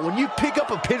 Wow, when you pick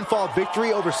up a pinfall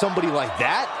victory over somebody like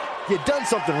that, you've done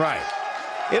something right.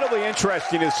 It'll be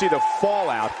interesting to see the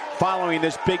fallout following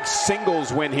this big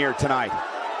singles win here tonight.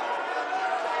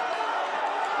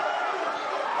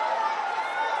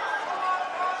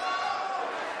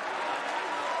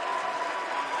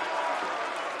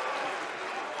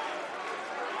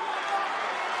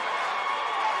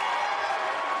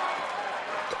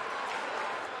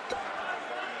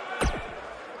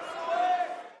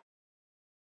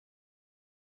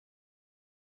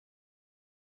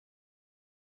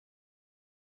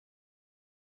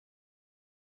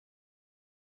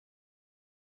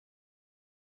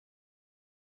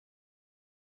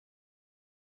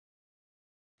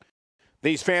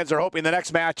 These fans are hoping the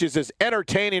next match is as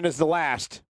entertaining as the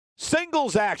last.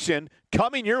 Singles action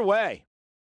coming your way.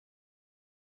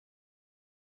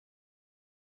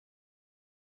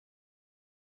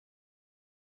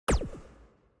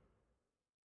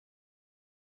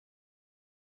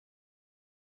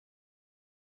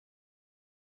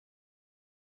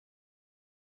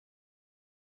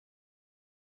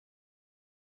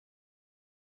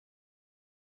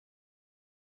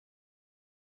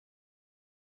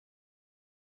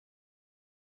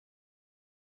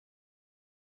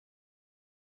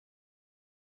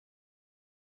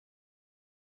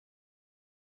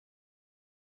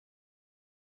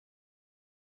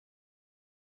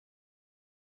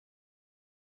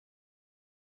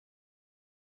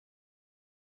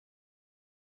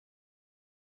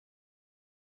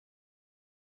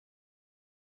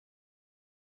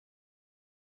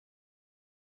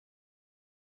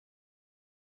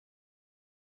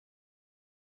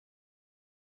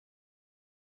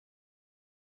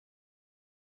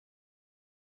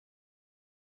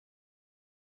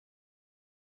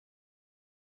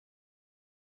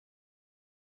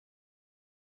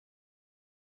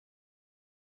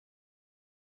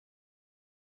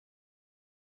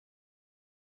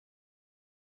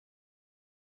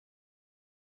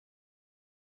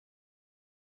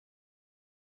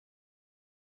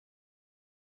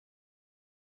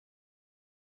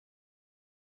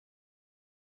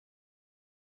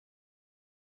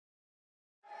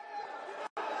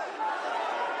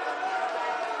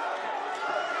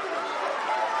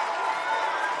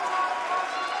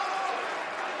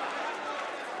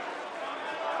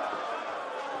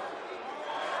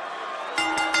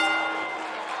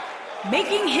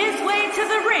 Making his way to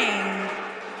the ring,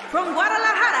 from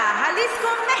Guadalajara,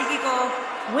 Jalisco,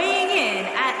 Mexico, weighing in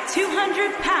at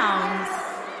 200 pounds,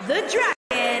 the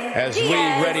Dragon. As we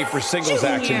ready for singles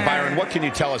action, Byron, what can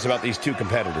you tell us about these two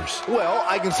competitors? Well,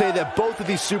 I can say that both of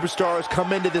these superstars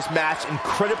come into this match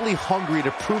incredibly hungry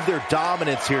to prove their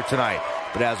dominance here tonight.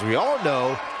 But as we all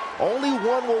know, only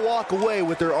one will walk away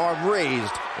with their arm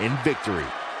raised in victory.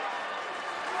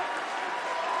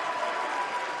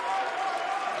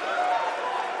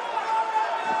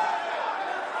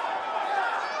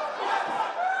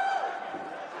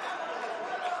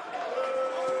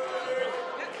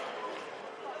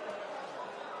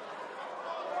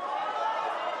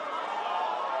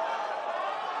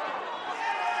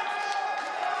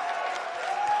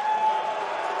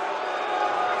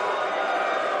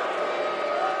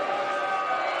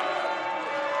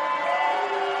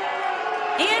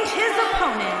 And his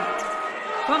opponent,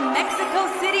 from Mexico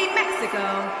City,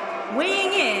 Mexico,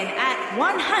 weighing in at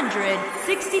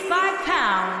 165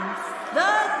 pounds,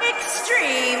 the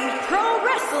Extreme Pro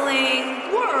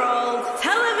Wrestling World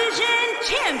Television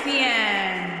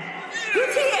Champion,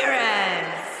 Gutierrez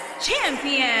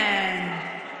Champion.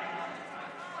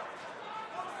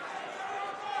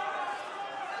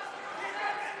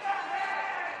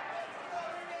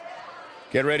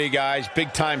 Get ready, guys.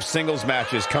 Big-time singles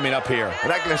matches coming up here.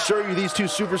 And I can assure you these two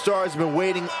superstars have been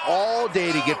waiting all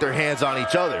day to get their hands on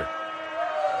each other.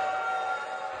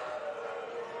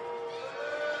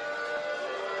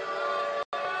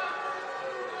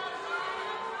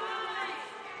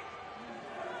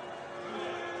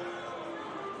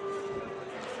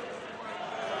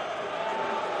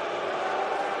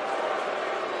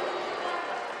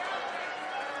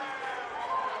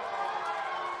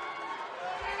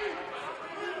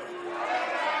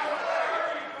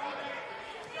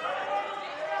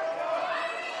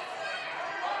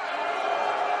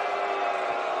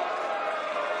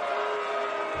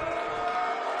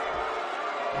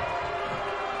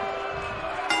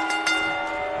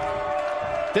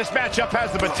 This matchup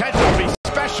has the potential to be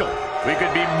special. We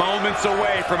could be moments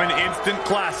away from an instant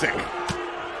classic.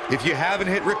 If you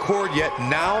haven't hit record yet,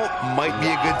 now might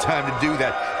be a good time to do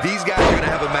that. These guys are going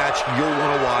to have a match you'll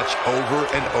want to watch over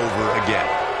and over again.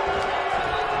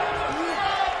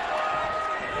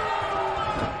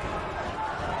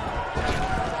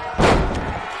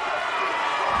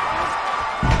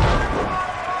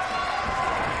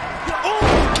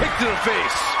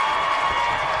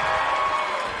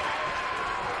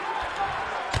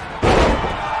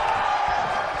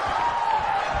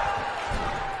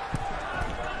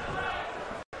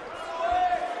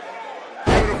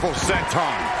 Beautiful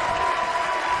senton.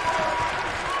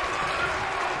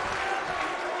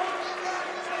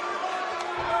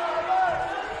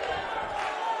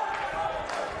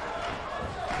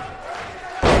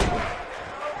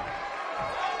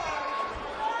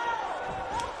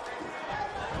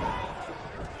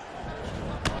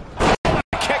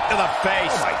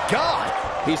 Face. Oh, my God.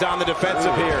 He's on the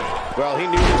defensive here. Well, he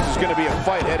knew this was going to be a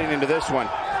fight heading into this one.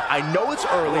 I know it's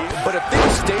early, but if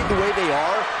things stayed the way they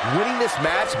are, winning this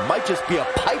match might just be a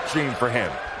pipe dream for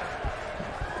him.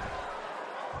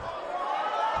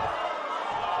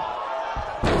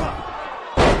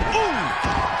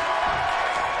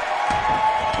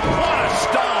 What a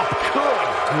stomp. Good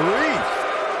grief.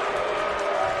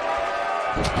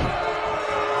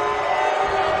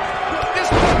 This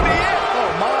could be it.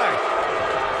 Oh, my.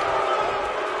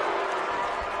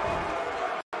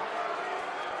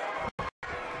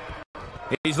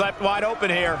 He's left wide open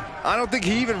here. I don't think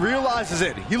he even realizes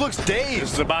it. He looks dazed.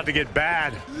 This is about to get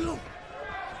bad.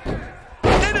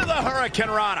 Into the Hurricane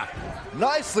Rana.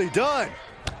 Nicely done.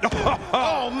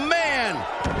 Oh, man.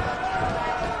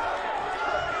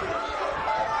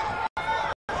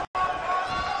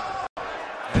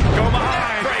 Go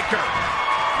behind. Breaker.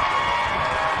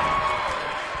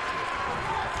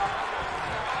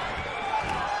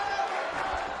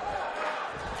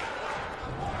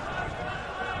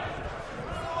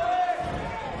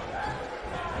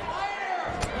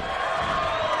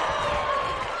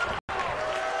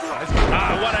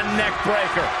 What a neck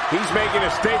breaker. He's making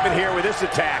a statement here with this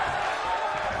attack.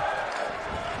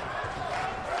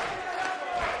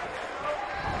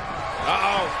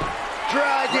 Uh-oh.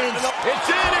 Dragons. It's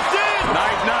in, it's in.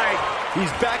 Night, night.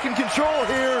 He's back in control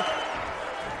here.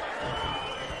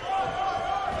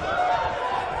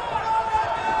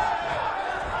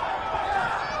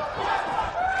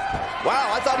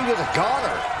 Wow, I thought he was a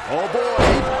goner. Oh, boy.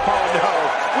 Oh, no.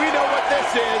 We know what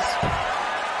this is.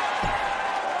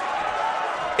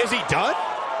 Is he done?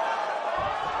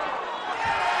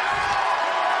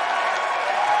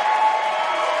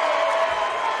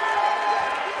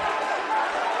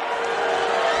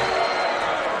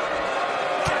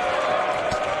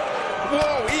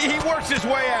 Whoa, he works his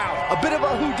way out. A bit of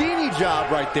a Houdini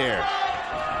job right there.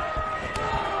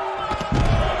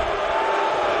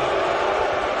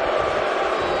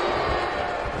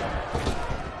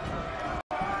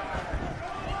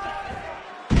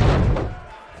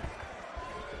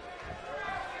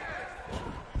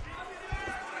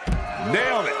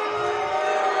 Nailed it.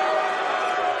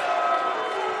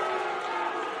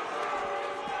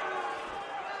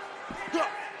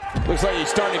 Looks like he's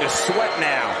starting to sweat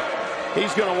now.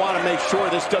 He's going to want to make sure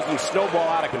this doesn't snowball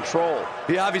out of control.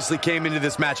 He obviously came into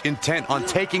this match intent on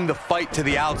taking the fight to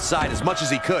the outside as much as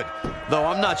he could, though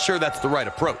I'm not sure that's the right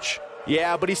approach.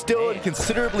 Yeah, but he's still in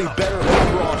considerably better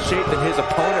overall shape than his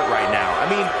opponent right now. I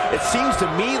mean, it seems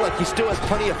to me like he still has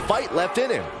plenty of fight left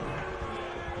in him.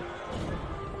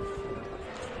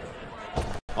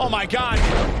 Oh, my God.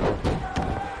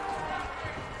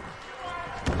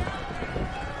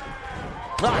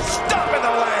 Stop in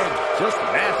the leg. Just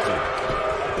nasty.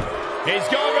 He's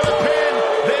going for the pin.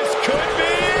 This could be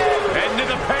it. Into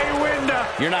the pay window.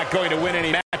 You're not going to win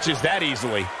any matches that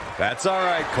easily. That's all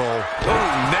right, Cole.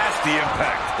 Oh, nasty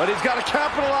impact. But he's got to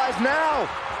capitalize now.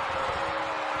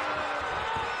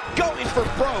 Going for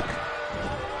broke.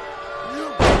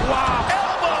 Wow.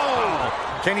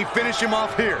 Elbow. Can he finish him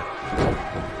off here?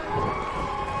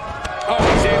 Oh,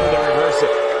 he's able to reverse it.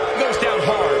 Goes down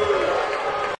hard.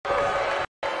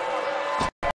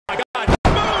 My God.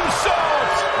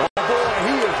 Moonsault. Oh, boy,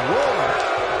 he is rolling.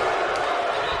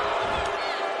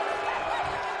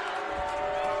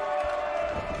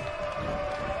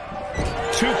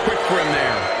 Too quick for him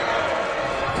there.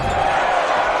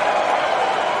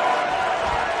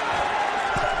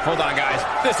 Hold on, guys.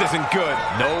 This isn't good.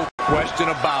 No question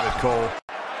about it, Cole.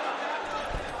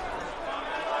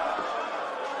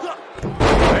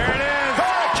 There it is.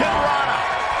 Hurricane Rana.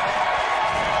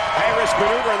 High-risk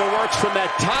maneuver in the works from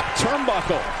that top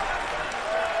turnbuckle.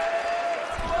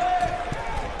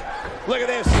 Look at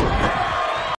this.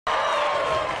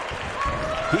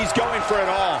 He's going for it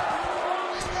all.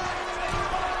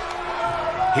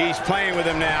 He's playing with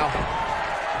him now.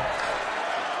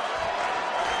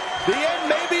 The end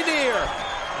may be near.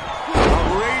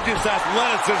 Outrageous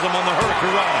athleticism on the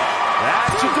Hurricane Rana.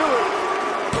 That should do it.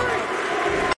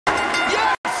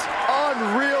 Yes!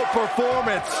 Unreal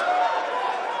performance.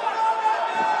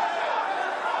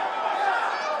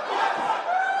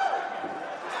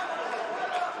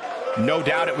 No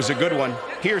doubt it was a good one.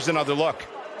 Here's another look.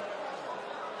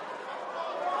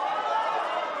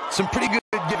 Some pretty good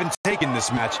give and take in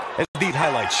this match, as these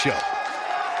highlights show.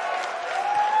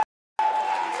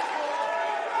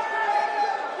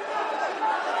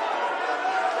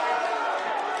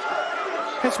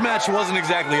 This match wasn't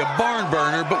exactly a barn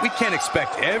burner, but we can't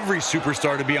expect every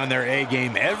superstar to be on their A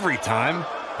game every time,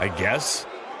 I guess.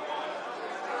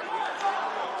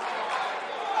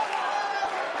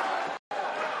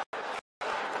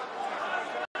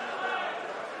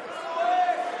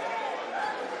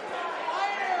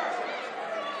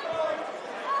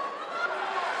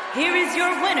 Here is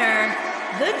your winner,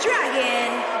 the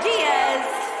Dragon Diaz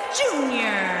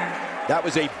Jr. That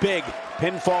was a big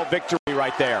pinfall victory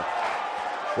right there.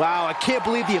 Wow, I can't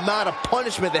believe the amount of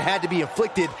punishment that had to be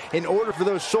inflicted in order for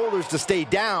those shoulders to stay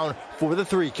down for the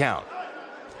 3 count.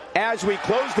 As we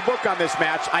close the book on this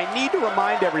match, I need to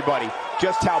remind everybody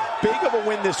just how big of a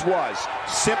win this was.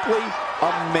 Simply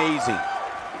amazing.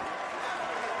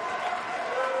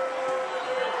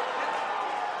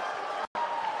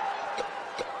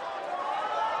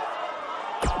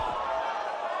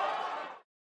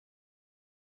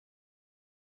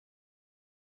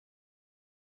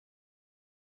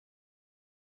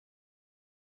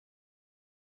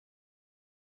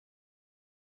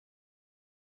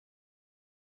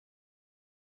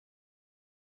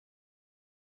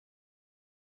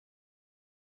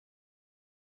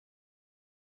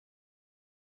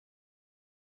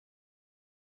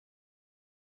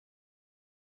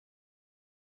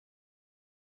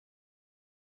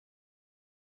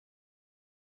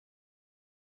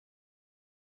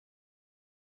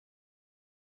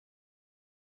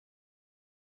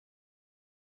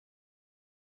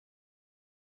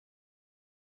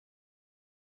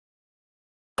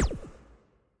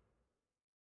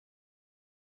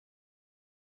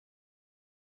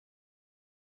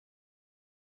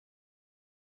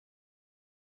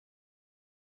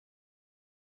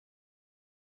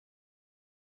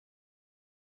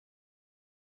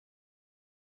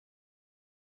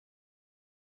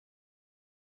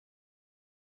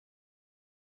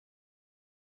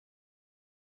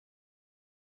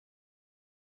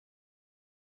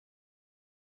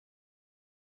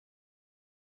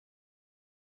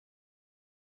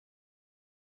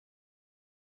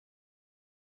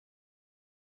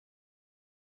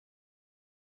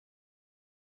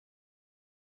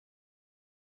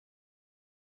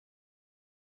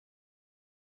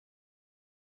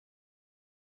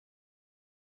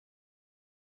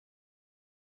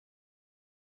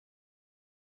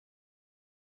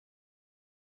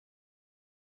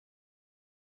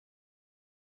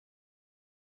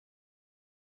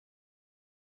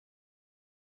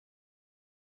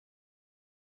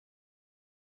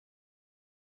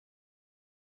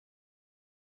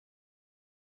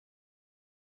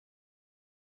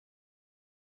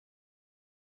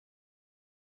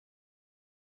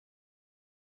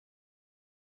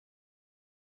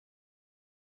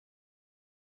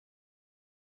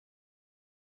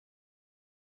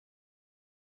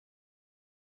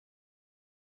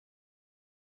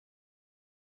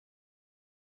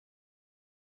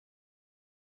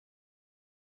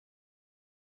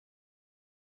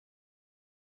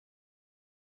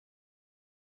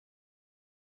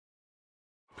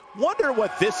 Wonder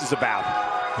what this is about.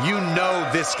 You know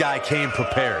this guy came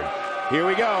prepared. Here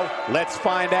we go. Let's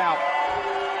find out.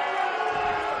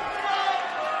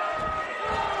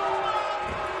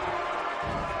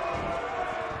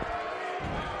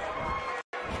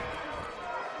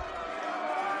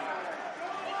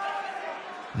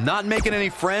 Not making any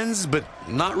friends, but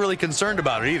not really concerned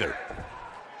about it either.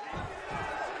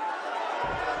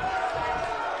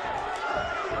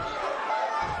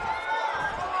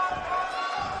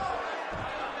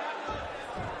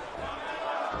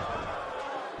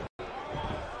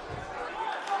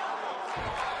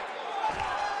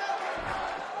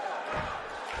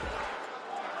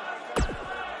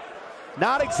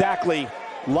 Not exactly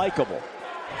likable.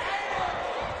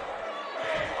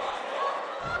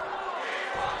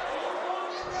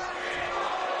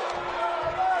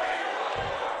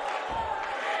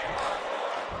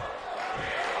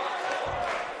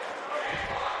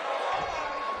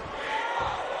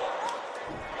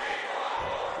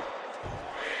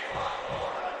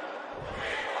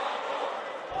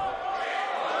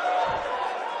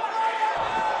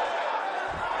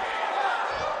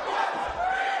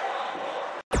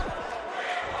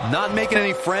 Not making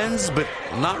any friends, but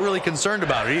not really concerned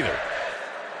about it either.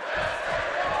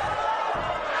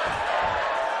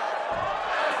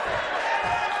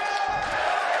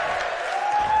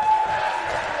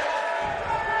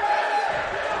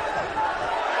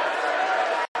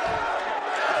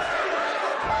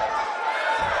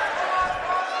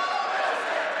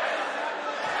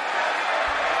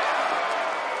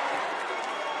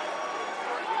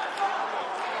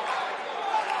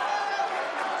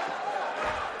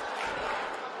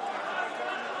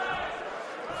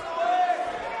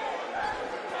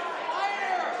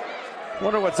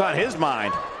 Wonder what's on his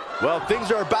mind. Well,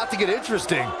 things are about to get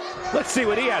interesting. Let's see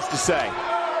what he has to say.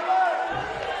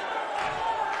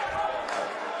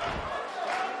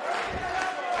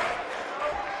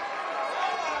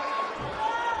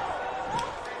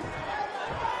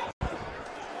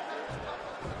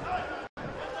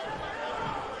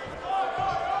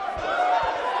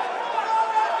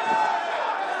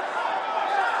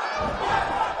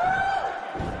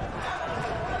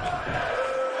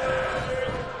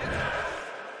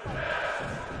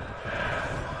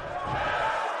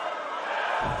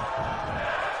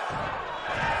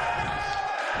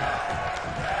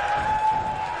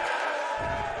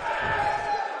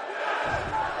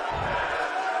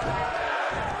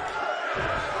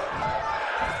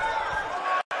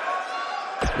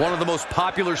 One of the most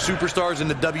popular superstars in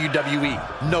the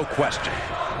WWE, no question.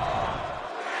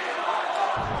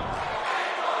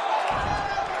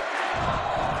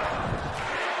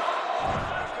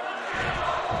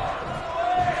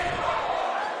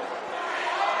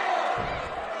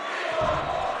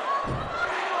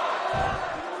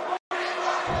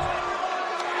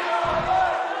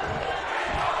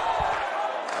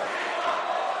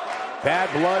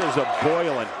 Bad blood is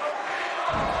a-boiling.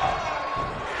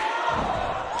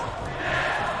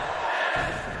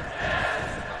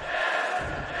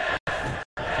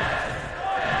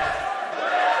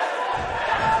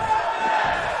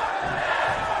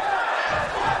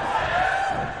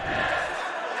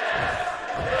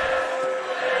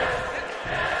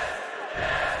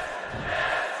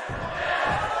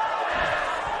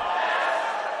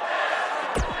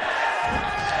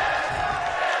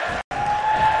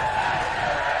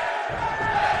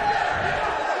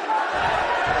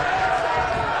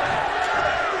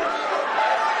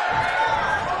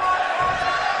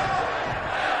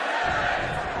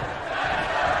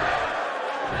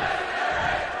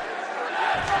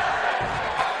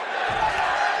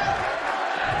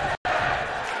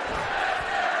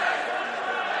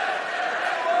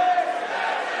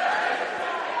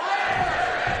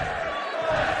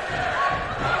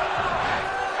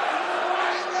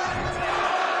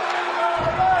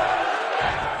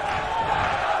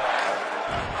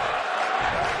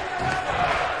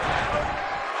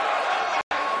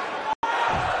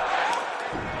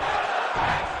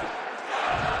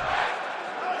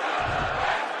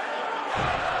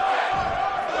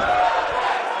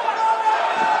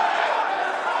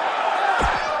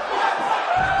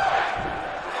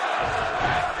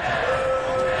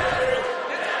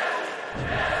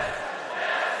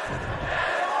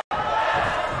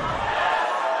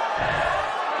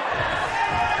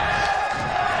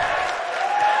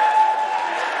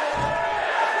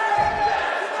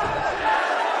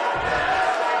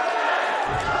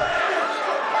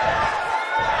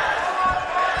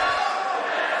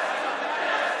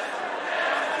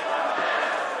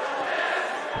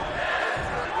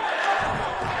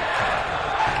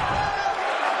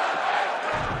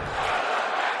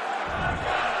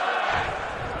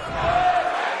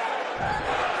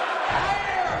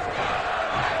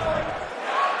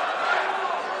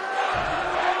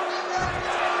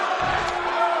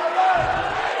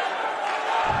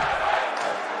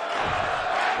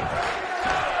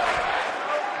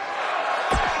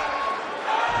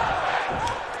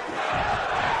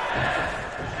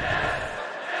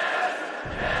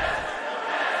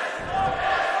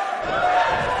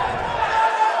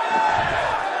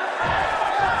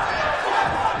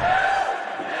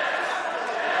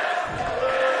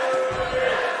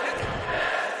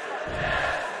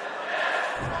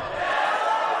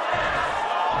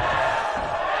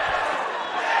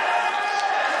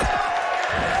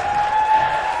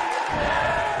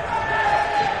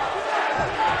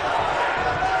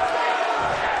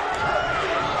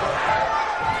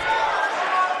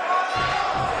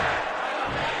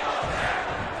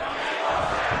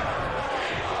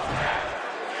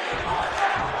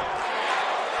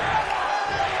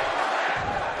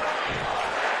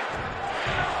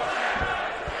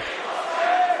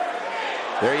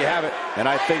 There you have it. And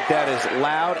I think that is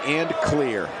loud and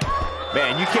clear.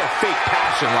 Man, you can't fake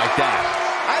passion like that.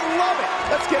 I love it.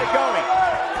 Let's get it going.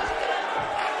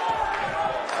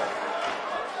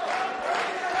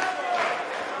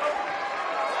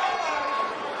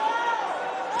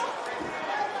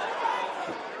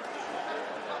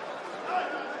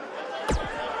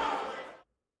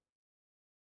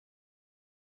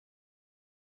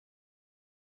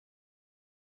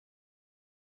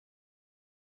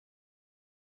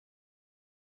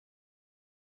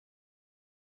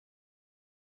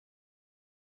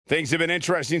 Things have been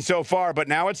interesting so far, but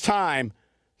now it's time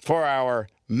for our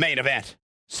main event.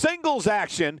 Singles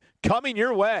action coming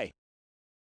your way.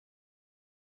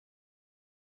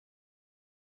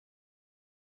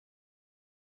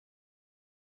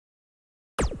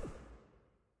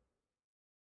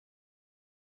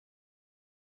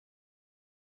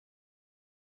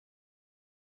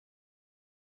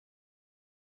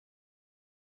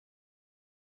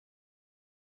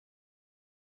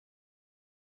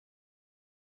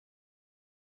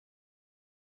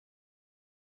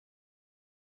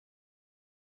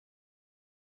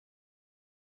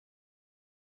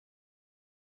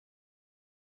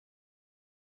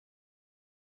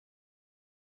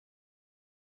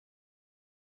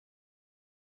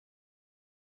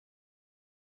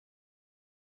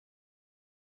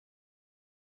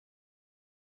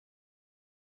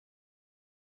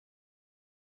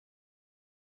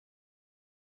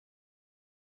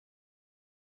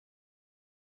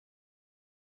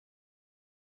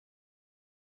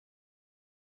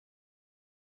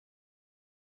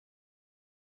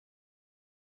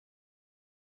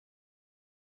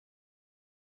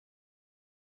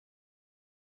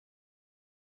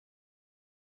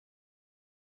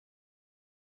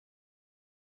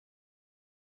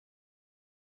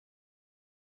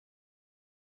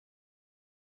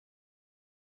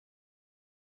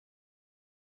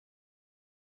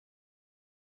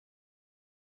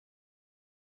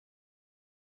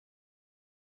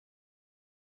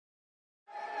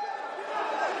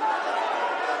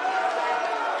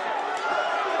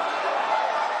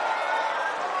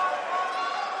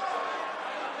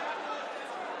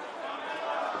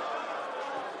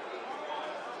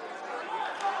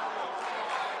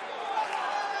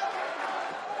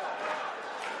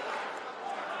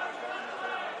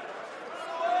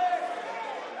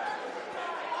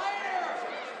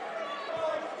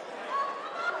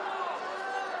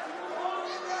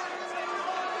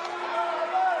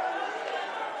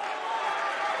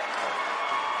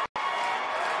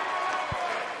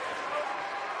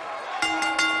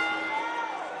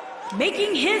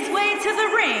 Making his way to the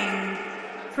ring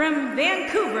from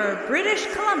Vancouver, British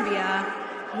Columbia,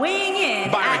 weighing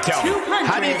in Byron, at tell me, 205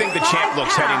 how do you think the champ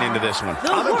looks heading into this one?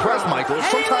 I'm impressed, Michael.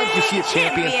 Sometimes you see a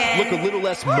champion look a little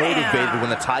less motivated when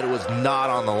the title is not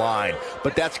on the line.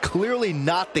 But that's clearly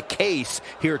not the case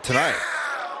here tonight.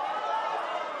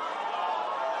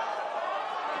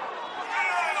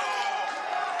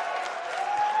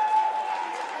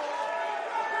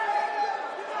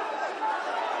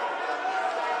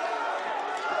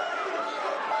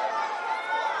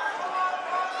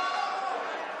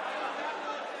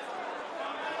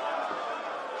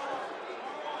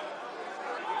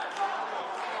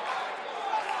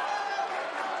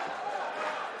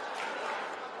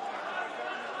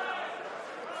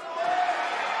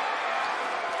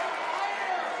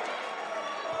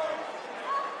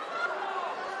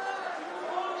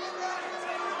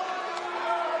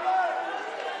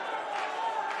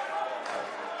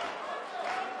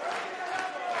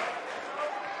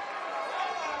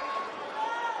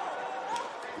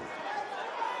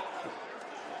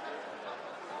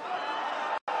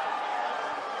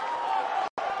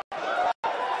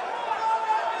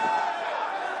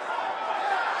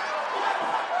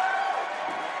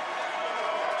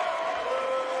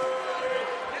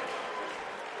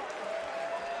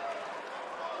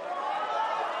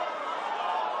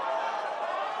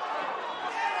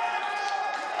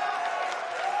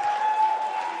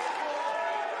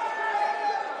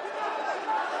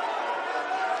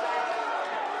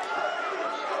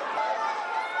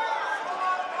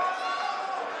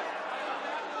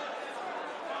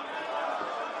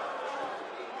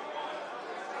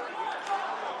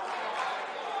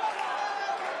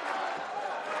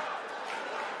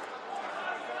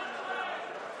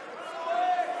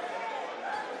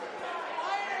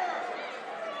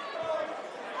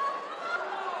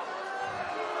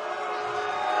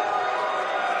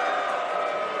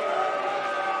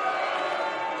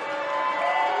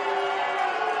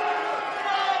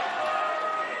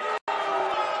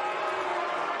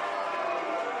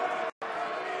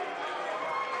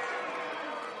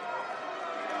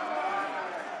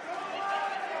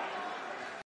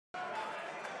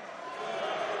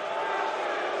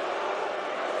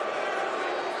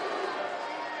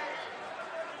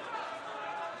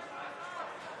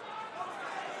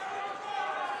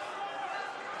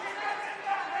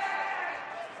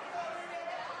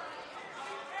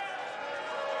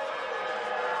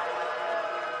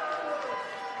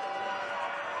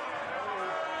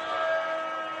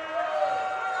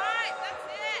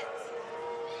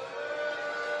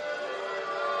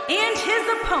 And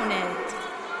his opponent,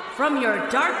 from your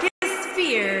darkest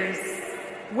fears,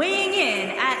 weighing in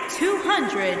at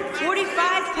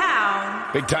 245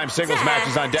 pounds. Big time singles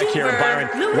matches on deck here,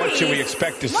 Byron. What should we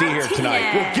expect to see here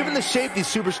tonight? Well, given the shape these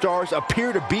superstars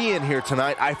appear to be in here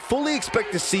tonight, I fully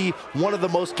expect to see one of the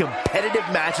most competitive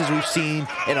matches we've seen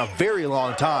in a very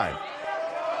long time.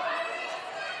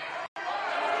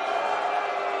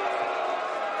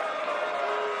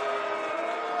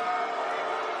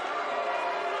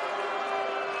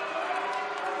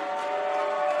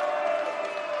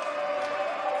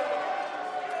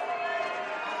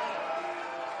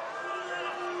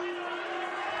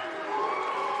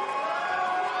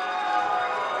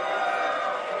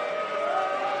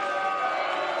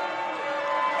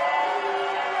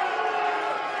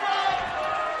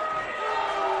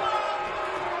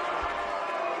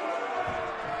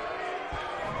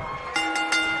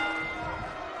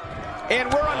 And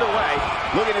we're underway.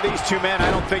 Looking at these two men, I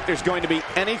don't think there's going to be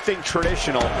anything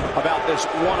traditional about this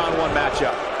one-on-one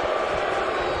matchup.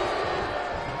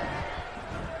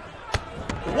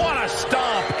 What a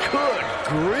stomp. Good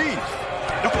grief.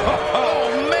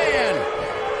 Oh, man.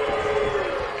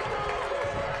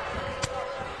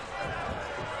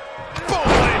 Boom,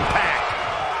 impact.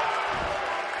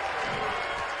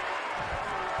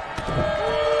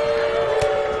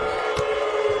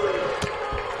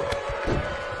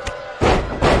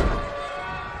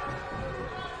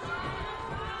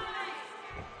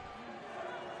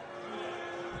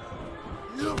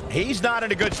 He's not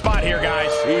in a good spot here,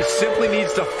 guys. He simply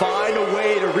needs to find a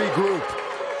way to regroup.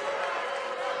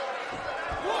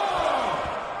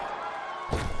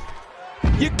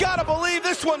 You gotta believe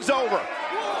this one's over.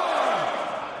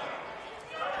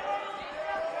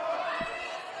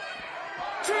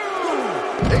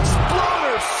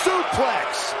 Exploder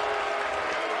suplex.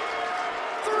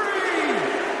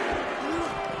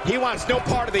 He wants no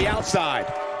part of the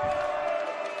outside.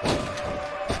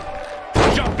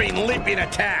 Jumping, leaping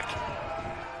attack.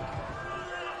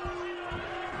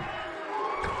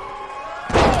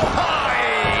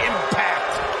 High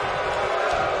impact.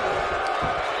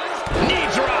 Knee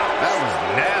drop.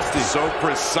 so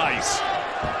precise.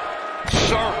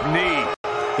 Sharp knee.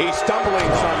 He's stumbling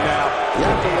some now. You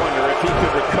have to wonder if he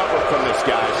could recover from this,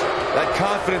 guys. That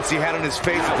confidence he had on his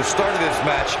face at the start of this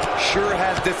match sure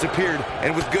has disappeared,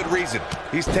 and with good reason.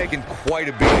 He's taken quite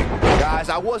a beating. Guys,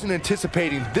 I wasn't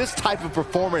anticipating this type of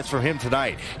performance from him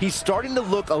tonight. He's starting to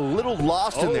look a little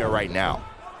lost in there right now.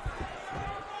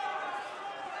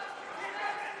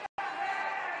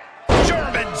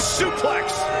 German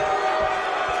suplex.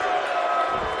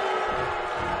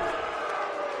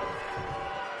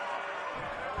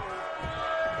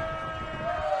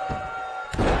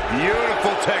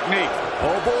 Beautiful technique.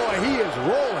 Oh boy, he is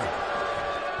rolling.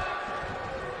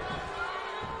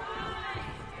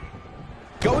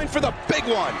 Going for the big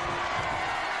one.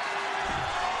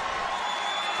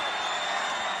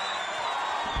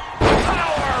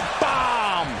 Power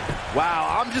bomb.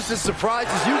 Wow, I'm just as surprised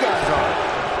as you guys are.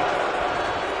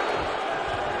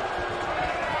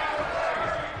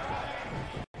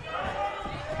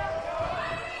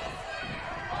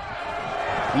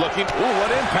 Looking, ooh,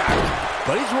 what impact.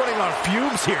 But he's running on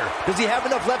fumes here. Does he have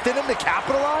enough left in him to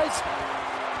capitalize?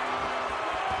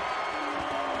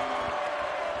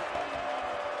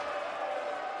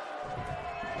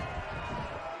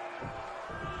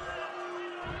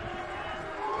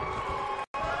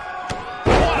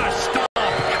 What a stomp.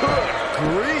 Good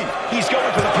grief. He's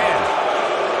going for the pin.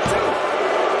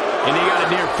 And he got a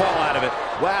near fall out of it.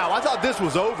 Wow, I thought this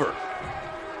was over.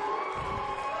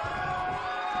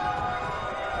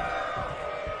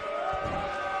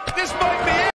 This might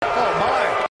be it. Oh, my.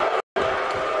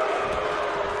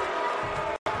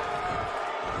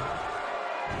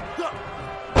 Boom!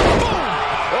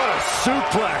 What a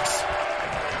suplex.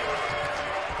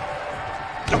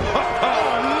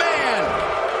 Oh, man.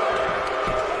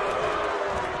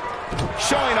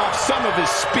 Showing off some of his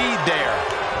speed there.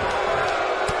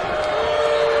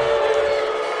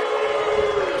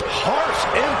 Harsh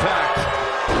impact.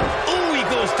 Ooh, he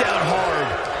goes down hard.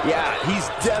 Yeah, he's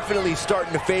definitely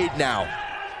starting to fade now.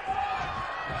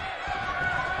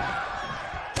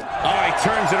 Oh, he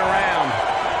turns it around.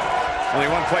 Only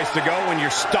one place to go when you're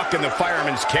stuck in the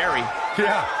fireman's carry.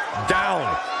 Yeah, down.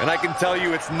 And I can tell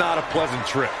you it's not a pleasant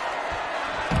trip.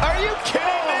 Are you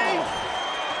kidding me?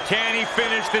 Can he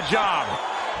finish the job?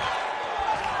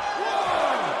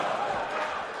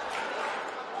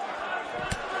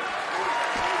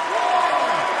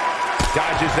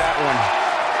 Dodges that one.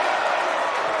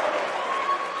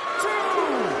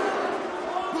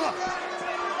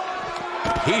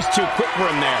 He's too quick for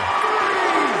him there.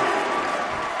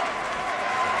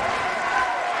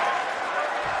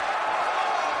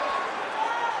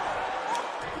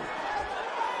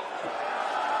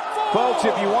 Folks,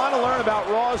 if you want to learn about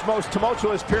Raw's most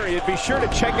tumultuous period, be sure to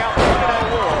check out Monday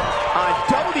Night Raw on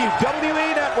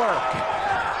WWE Network.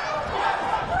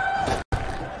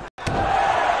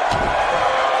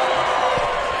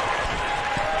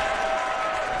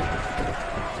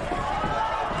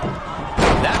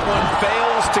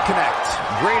 To connect.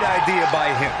 Great idea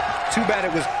by him. Too bad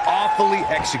it was awfully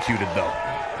executed, though.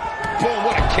 Boom,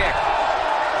 what a kick.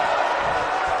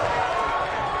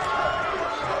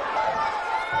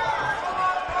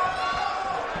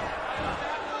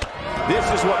 This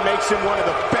is what makes him one of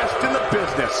the best in the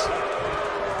business.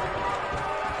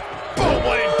 Boom,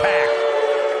 what impact.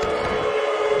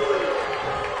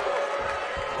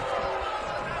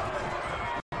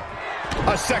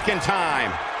 A second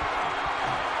time.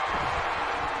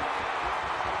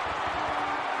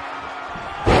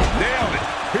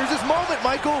 Here's his moment,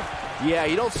 Michael. Yeah,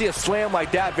 you don't see a slam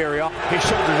like that very often. His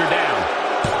shoulders are down.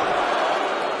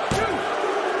 2,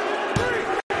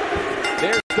 3.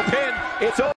 There's the pin.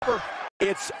 It's over.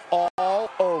 It's all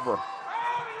over.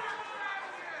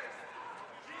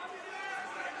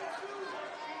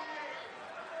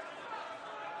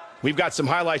 We've got some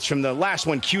highlights from the last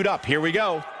one queued up. Here we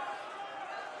go.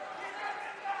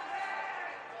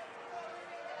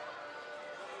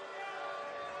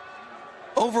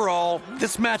 Overall,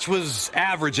 this match was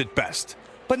average at best,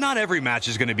 but not every match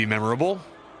is going to be memorable.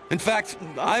 In fact,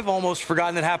 I've almost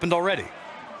forgotten it happened already.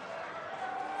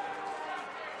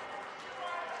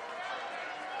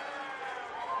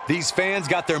 These fans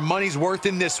got their money's worth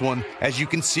in this one, as you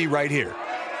can see right here.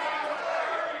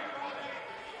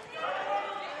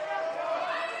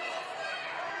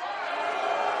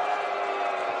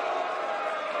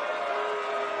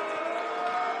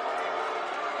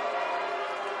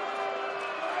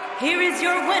 Here is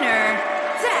your winner,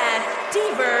 Death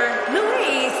Diver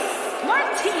Luis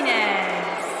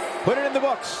Martinez. Put it in the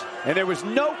books, and there was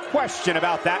no question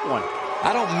about that one.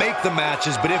 I don't make the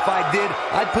matches, but if I did,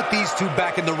 I'd put these two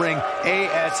back in the ring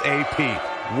ASAP.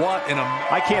 What an...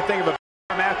 I can't think of a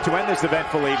better aftermath to end this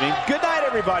eventful evening. Good night,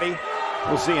 everybody.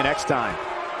 We'll see you next time.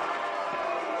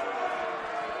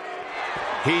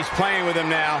 He's playing with him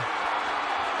now.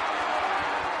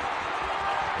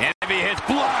 And if he hits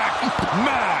Black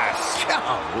Mass.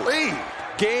 Golly.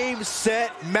 Game,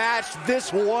 set, match.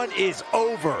 This one is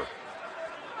over.